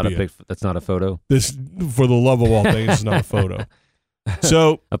 That's not a photo. This, for the love of all things, is not a photo.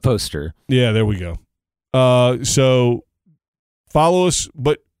 So a poster. Yeah, there we go. So follow us,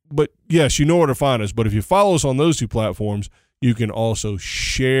 but yes, you know where to find us. But if you follow us on those two platforms, you can also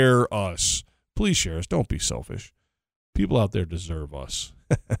share us. Please share us. Don't be selfish. People out there deserve us.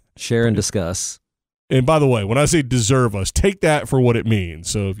 Share and discuss. And by the way, when I say deserve us, take that for what it means.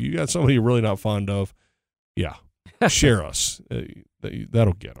 So if you got somebody you're really not fond of, yeah, share us.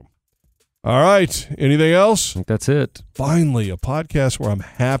 That'll get them. All right. Anything else? I think that's it. Finally, a podcast where I'm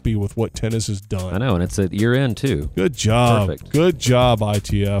happy with what tennis has done. I know, and it's at year end too. Good job. Perfect. Good job,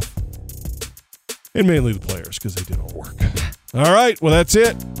 ITF. And mainly the players, because they did all the work. All right. Well, that's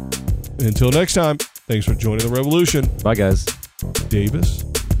it. Until next time, thanks for joining the revolution. Bye, guys. Davis.